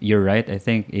you're right. I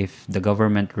think if the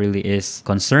government really is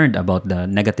concerned about the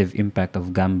negative impact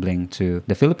of gambling to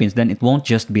the Philippines, then it won't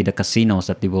just be the casinos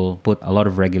that they will put a lot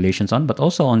of regulations on, but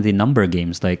also on the number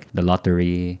games like the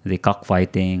lottery, the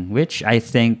cockfighting, which I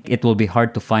think it will be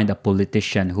hard to find a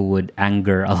politician who would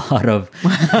anger a lot of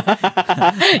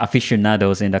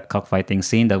aficionados in the cockfighting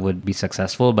scene that would be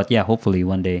successful. But yeah, hopefully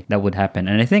one day that would happen.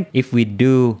 And I think if we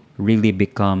do really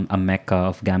become a mecca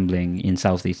of gambling in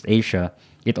Southeast Asia,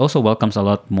 it also welcomes a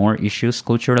lot more issues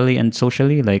culturally and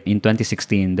socially. Like in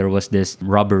 2016, there was this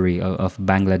robbery of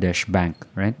Bangladesh Bank,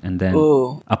 right? And then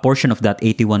a portion of that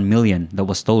 81 million that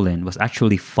was stolen was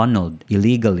actually funneled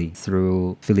illegally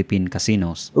through Philippine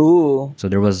casinos. Ooh. So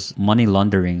there was money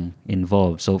laundering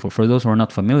involved. So for those who are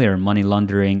not familiar, money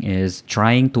laundering is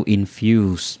trying to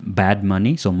infuse bad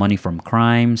money, so money from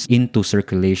crimes, into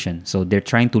circulation. So they're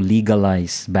trying to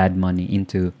legalize bad money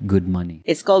into good money.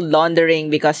 It's called laundering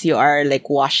because you are like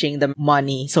washing the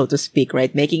money, so to speak,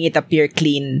 right? Making it appear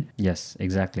clean. Yes,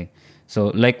 exactly. So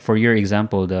like for your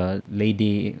example, the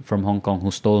lady from Hong Kong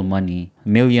who stole money,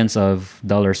 millions of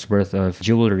dollars worth of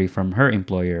jewelry from her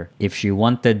employer, if she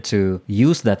wanted to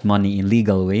use that money in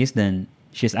legal ways, then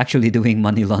she's actually doing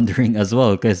money laundering as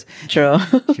well, because True.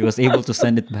 she was able to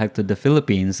send it back to the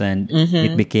Philippines and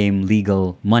it became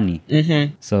legal money.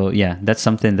 So yeah, that's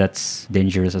something that's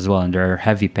dangerous as well, and there are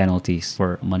heavy penalties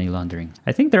for money laundering.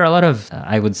 I think there are a lot of,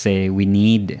 I would say, we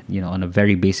need, on a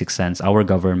very basic sense, our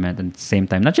government, and at the same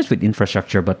time, not just with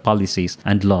infrastructure, but policies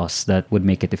and laws that would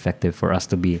make it effective for us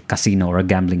to be a casino or a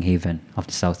gambling haven of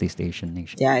the Southeast Asian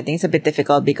nation. Yeah, I think it's a bit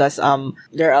difficult because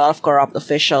there are a lot of corrupt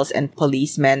officials and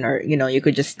policemen, or you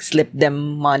could just slip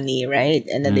them money, right?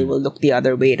 And then they will look the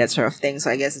other way, that sort of thing. So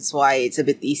I guess it's why it's a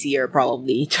bit easier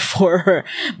probably for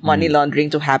money laundering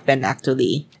to happen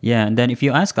actually. Yeah, and then if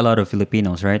you ask a lot of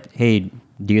Filipinos, right, hey,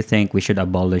 do you think we should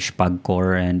abolish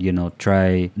PAGCOR and,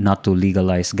 try not to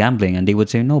legalize gambling? And they would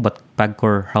say, no, but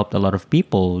PAGCOR helped a lot of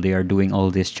people. They are doing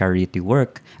all this charity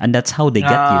work. And that's how they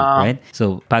get you, right?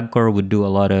 So PAGCOR would do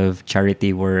a lot of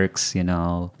charity works,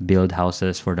 build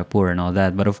houses for the poor and all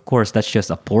that. But of course, that's just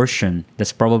a portion.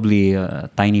 That's probably a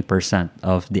tiny percent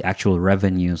of the actual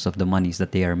revenues of the monies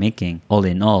that they are making, all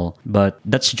in all. But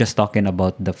that's just talking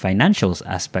about the financials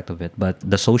aspect of it. But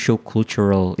the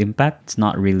socio-cultural impact is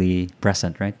not really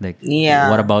present, right? Like,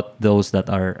 what about those that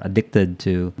are addicted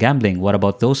to gambling? What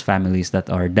about those families that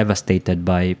are devastated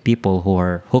by people who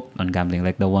are hooked on gambling,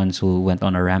 like the ones who went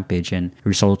on a rampage in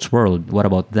Resorts World? What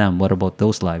about them? What about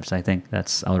those lives? I think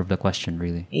that's out of the question,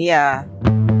 really. Yeah.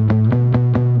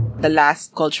 The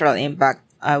last cultural impact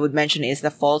I would mention is the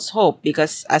false hope,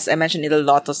 because as I mentioned in the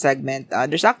lotto segment,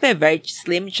 there's actually a very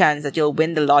slim chance that you'll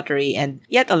win the lottery, and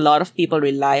yet a lot of people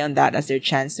rely on that as their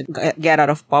chance to get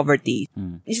out of poverty.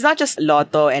 It's not just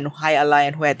lotto and High Alay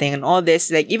and Hueteng and all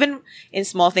this, like even in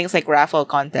small things like raffle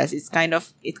contests, it's kind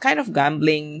of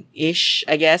gambling-ish,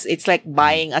 I guess. It's like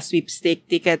buying a sweepstake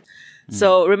ticket.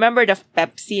 So remember the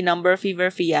Pepsi number fever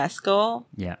fiasco?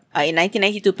 Yeah. In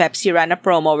 1992, Pepsi ran a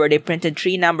promo where they printed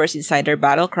 3 numbers inside their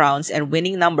battle crowns, and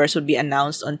winning numbers would be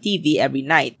announced on TV every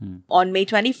night. On May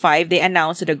 25, they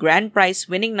announced that the grand prize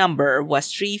winning number was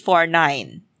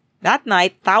 349. That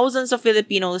night, thousands of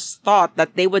Filipinos thought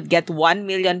that they would get 1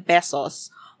 million pesos,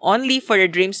 only for their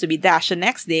dreams to be dashed the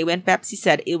next day when Pepsi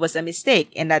said it was a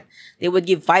mistake and that they would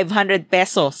give 500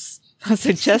 pesos as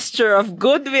a gesture of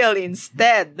goodwill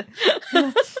instead.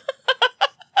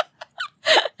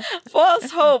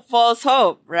 False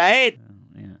hope, right?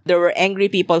 There were angry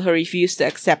people who refused to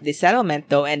accept the settlement,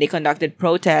 though, and they conducted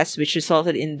protests, which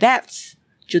resulted in deaths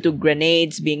due to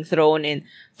grenades being thrown in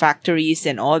factories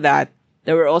and all that.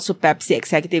 There were also Pepsi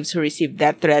executives who received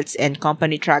death threats, and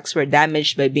company trucks were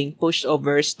damaged by being pushed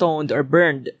over, stoned, or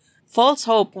burned. False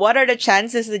hope. What are the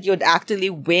chances that you'd actually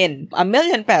win 1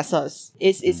 million pesos?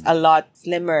 Is a lot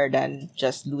slimmer than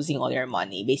just losing all your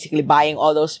money. Basically buying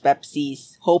all those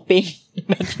Pepsis, hoping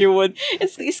that you would.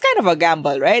 It's kind of a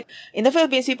gamble, right? In the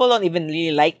Philippines, people don't even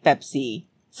really like Pepsi.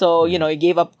 So, you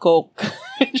gave up Coke.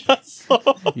 Just so.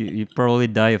 You probably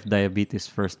die of diabetes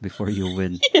first before you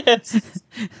win. Yes.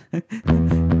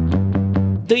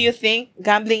 Do you think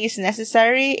gambling is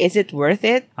necessary? Is it worth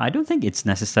it? I don't think it's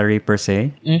necessary per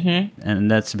se. And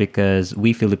that's because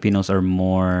we Filipinos are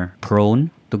more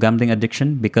prone to gambling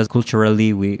addiction, because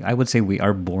culturally I would say we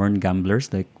are born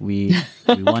gamblers. Like we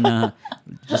wanna,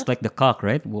 just like the cock,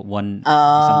 right? One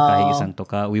isang kahig isang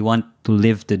toka. We want to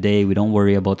live today. We don't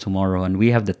worry about tomorrow, and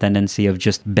we have the tendency of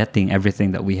just betting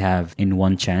everything that we have in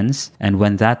one chance. And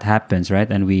when that happens, right,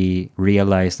 and we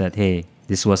realize that, hey,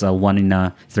 this was a 1 in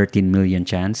a 13 million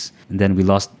chance, and then we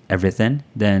lost everything,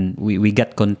 then we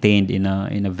get contained in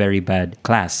a very bad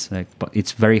class. Like,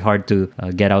 it's very hard to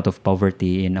get out of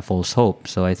poverty in a false hope.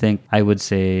 So I think I would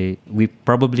say we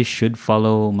probably should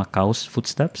follow Macau's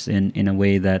footsteps in a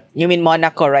way that... You mean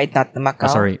Monaco, right? Not Macau?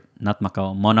 Sorry, not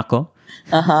Macau. Monaco.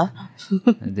 Uh-huh.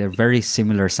 They're very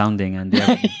similar sounding, and they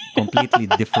have completely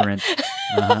different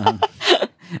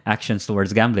actions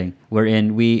towards gambling,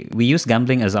 wherein we use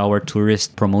gambling as our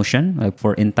tourist promotion, like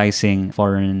for enticing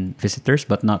foreign visitors,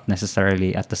 but not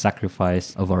necessarily at the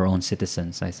sacrifice of our own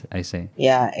citizens, I say.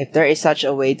 Yeah, if there is such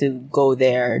a way to go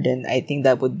there, then I think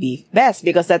that would be best,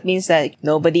 because that means that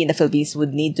nobody in the Philippines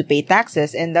would need to pay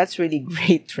taxes, and that's really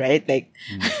great, right? Like,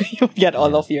 you get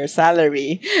all of your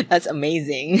salary. That's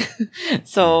amazing.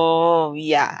 So,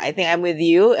 yeah, I think I'm with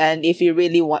you, and if you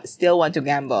really still want to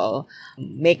gamble,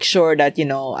 make sure that,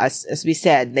 as we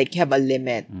said, like, you have a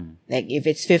limit. Like, if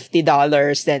it's $50,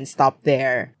 then stop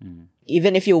there.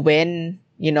 Even if you win,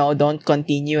 don't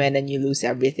continue and then you lose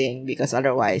everything, because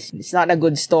otherwise it's not a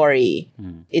good story.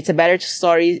 It's a better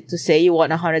story to say you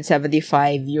won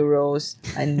 175 euros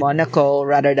in Monaco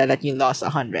rather than that you lost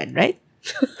 100, right?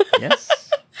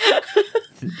 Yes.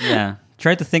 Yeah.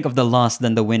 Try to think of the loss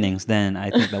than the winnings. Then I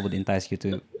think that would entice you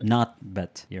to not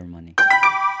bet your money.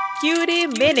 Cutie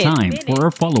Minute. Time for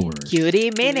our followers. Cutie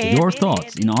Minute. Your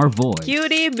thoughts in our voice.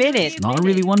 Cutie Minute. It's not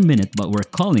really 1 minute, but we're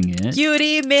calling it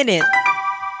Cutie Minute.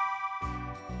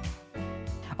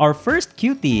 Our first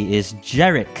cutie is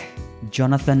Jerick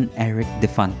Jonathan Eric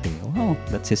Defante. Wow,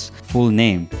 that's his full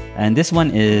name. And this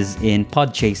one is in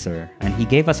Podchaser, and he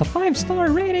gave us a 5-star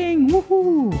rating.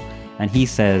 Woohoo! And he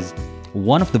says,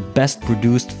 one of the best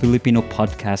produced Filipino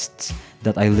podcasts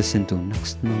that I listen to.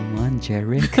 Naks naman,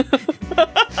 Jerick.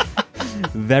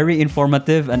 Very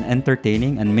informative and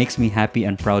entertaining, and makes me happy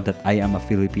and proud that I am a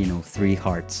Filipino. 3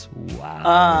 hearts.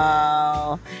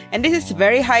 Wow. And this is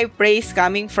very high praise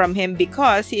coming from him,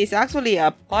 because he is actually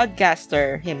a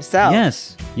podcaster himself.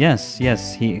 Yes.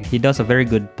 He does a very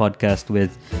good podcast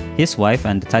with his wife,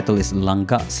 and the title is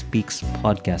Langga Speaks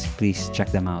Podcast. Please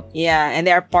check them out. Yeah, and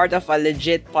they are part of a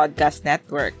legit podcast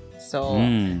network. So,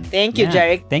 thank you,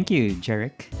 Jerick. Thank you,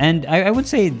 Jerick. And I would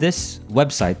say this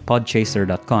website,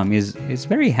 podchaser.com, is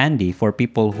very handy for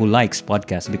people who likes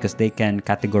podcasts, because they can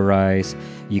categorize,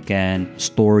 you can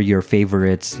store your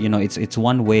favorites. It's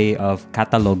one way of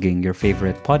cataloging your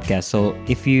favorite podcast. So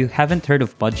if you haven't heard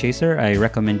of Podchaser, I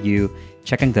recommend you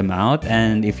checking them out.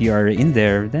 And if you are in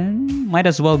there, then might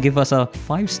as well give us a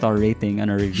 5-star rating and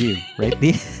a review, right,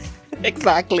 Dee?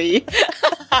 Exactly.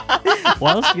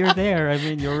 Whilst you're there,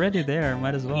 you're already there.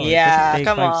 Might as well. Yeah, it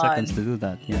doesn't take 5 seconds to do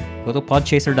that. Yeah. Go to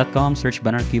podchaser.com, search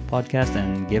Banarcue Podcast,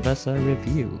 and give us a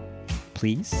review,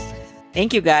 please.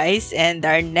 Thank you, guys. And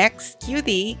our next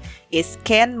cutie is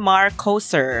Ken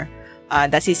Marcoser.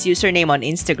 That's his username on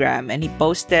Instagram. And he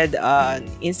posted an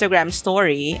Instagram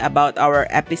story about our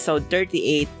episode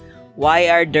 38, Why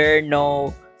Are There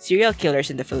No Serial Killers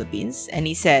in the Philippines? And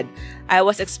he said, I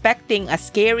was expecting a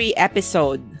scary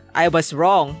episode. I was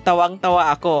wrong.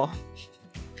 Tawang-tawa ako.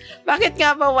 Bakit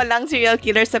nga ba walang serial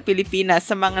killers sa Pilipinas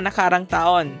sa mga nakarang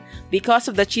taon?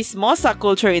 Because of the chismosa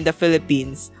culture in the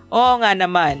Philippines. Oo nga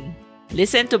naman.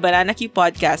 Listen to Banana Q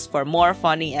Podcast for more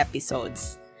funny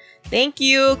episodes. Thank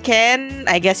you, Ken.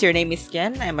 I guess your name is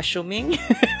Ken, I'm assuming.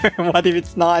 What if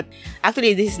it's not?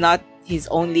 Actually, this is not his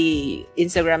only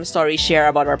Instagram story share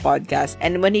about our podcast.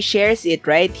 And when he shares it,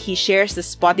 right, he shares the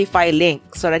Spotify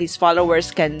link so that his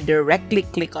followers can directly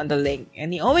click on the link.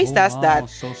 And he always does that.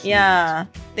 So sweet. Yeah.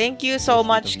 Thank you so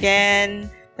much, Ken,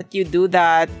 that you do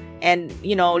that. And,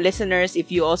 listeners,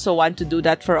 if you also want to do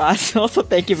that for us, also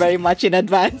thank you very much in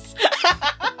advance.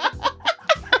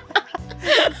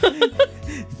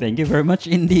 Thank you very much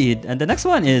indeed. And the next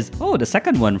one is, the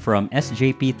second one from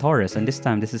SJP Torres. And this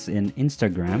time, this is in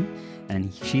Instagram.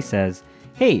 And she says,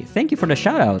 hey, thank you for the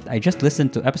shout out. I just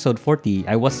listened to episode 40.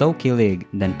 I was so kilig.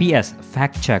 Then PS,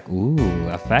 fact check. Ooh,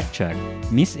 a fact check.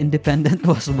 Miss Independent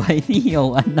was by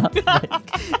Neo and not by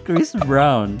Chris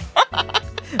Brown.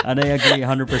 And I agree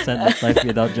 100% that life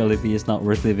without Jollibee is not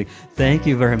worth living. Thank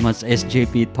you very much,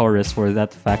 SJP Torres, for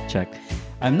that fact check.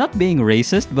 I'm not being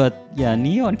racist, but yeah,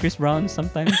 Neo and Chris Brown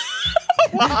sometimes.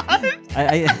 What?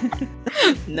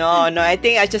 No, I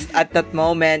think I just at that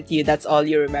moment that's all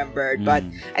you remembered. But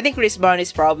I think Chris Brown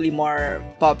is probably more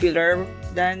popular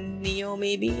than Neo,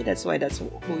 maybe. That's why that's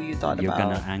who you thought You're about.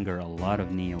 You're gonna anger a lot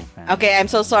of Neo fans. Okay, I'm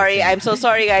so sorry,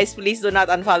 guys. Please do not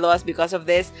unfollow us because of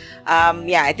this.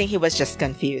 I think he was just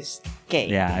confused. Okay,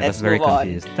 yeah, I let's was very move on.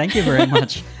 confused. Thank you very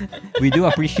much. We do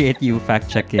appreciate you fact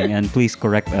checking, and please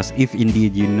correct us if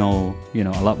indeed you know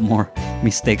a lot more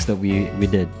mistakes that we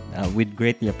did. we'd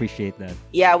greatly appreciate that.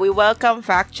 Yeah, we welcome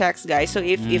fact checks, guys. So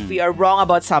if we are wrong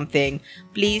about something,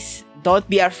 please don't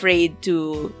be afraid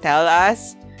to tell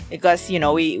us, because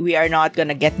we are not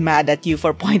gonna get mad at you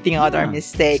for pointing out our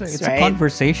mistakes. So it's right? a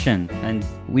conversation, and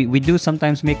we do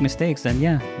sometimes make mistakes, and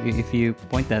if you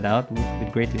point that out,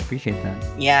 we'd greatly appreciate that.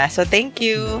 Yeah, so thank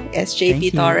you, SJP Thank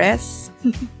you. Torres.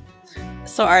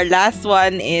 So our last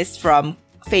one is from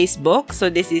Facebook. So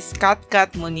this is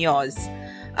Kat Munoz.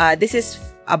 This is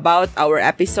about our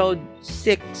episode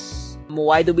 6.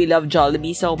 Why do we love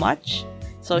Jollibee so much?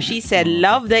 So she said,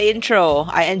 love the intro.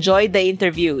 I enjoyed the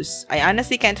interviews. I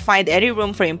honestly can't find any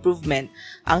room for improvement.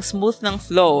 Ang smooth ng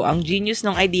flow, ang genius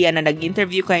ng idea na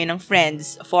nag-interview kayo ng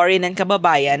friends, foreign and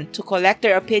kababayan, to collect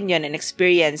their opinion and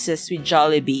experiences with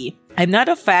Jollibee. I'm not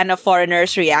a fan of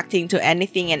foreigners reacting to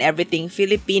anything and everything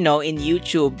Filipino in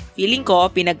YouTube. Feeling ko,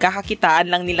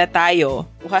 pinagkakakitaan lang nila tayo.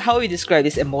 How we describe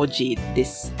this emoji?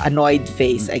 This annoyed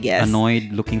face, I guess.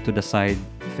 Annoyed, looking to the side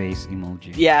face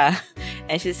emoji. Yeah.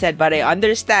 And she said, but I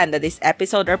understand that this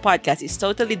episode or podcast is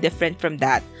totally different from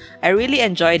that. I really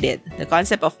enjoyed it. The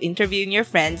concept of interviewing your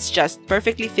friends just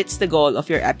perfectly fits the goal of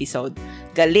your episode.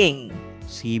 Galing.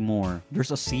 Seymour.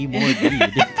 There's a Seymour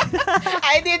breed.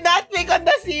 I did not click on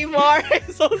the Seymour. I'm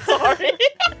so sorry.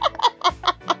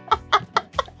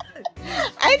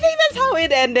 I think that's how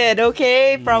it ended,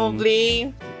 okay?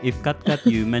 Probably. If Kat,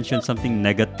 you mentioned something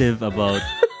negative about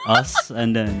us,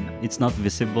 and then it's not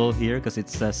visible here because it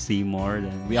says Seymour,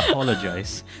 then we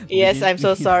apologize. Yes, I'm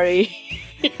so sorry.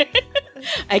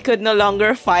 I could no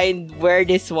longer find where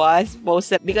this was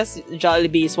posted because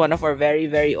Jollibee is one of our very,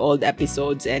 very old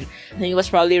episodes, and I think it was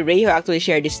probably Ray who actually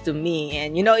shared this to me.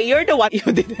 And you're the one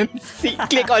who didn't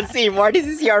click on Seymour. This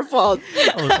is your fault.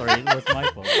 Oh, sorry, it was my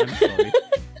fault. I'm sorry.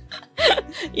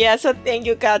 Yeah, so thank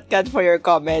you, Kat, for your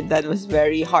comment. That was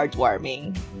very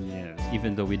heartwarming. Yeah,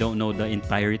 even though we don't know the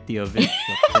entirety of it,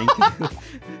 but thank you.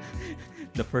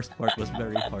 The first part was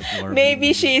very heartwarming.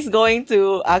 Maybe she's going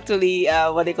to actually,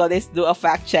 do a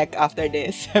fact check after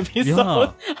this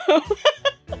episode. Yeah.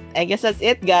 I guess that's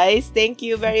it, guys. Thank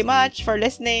you very much for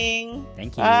listening.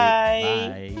 Thank you.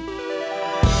 Bye. Bye.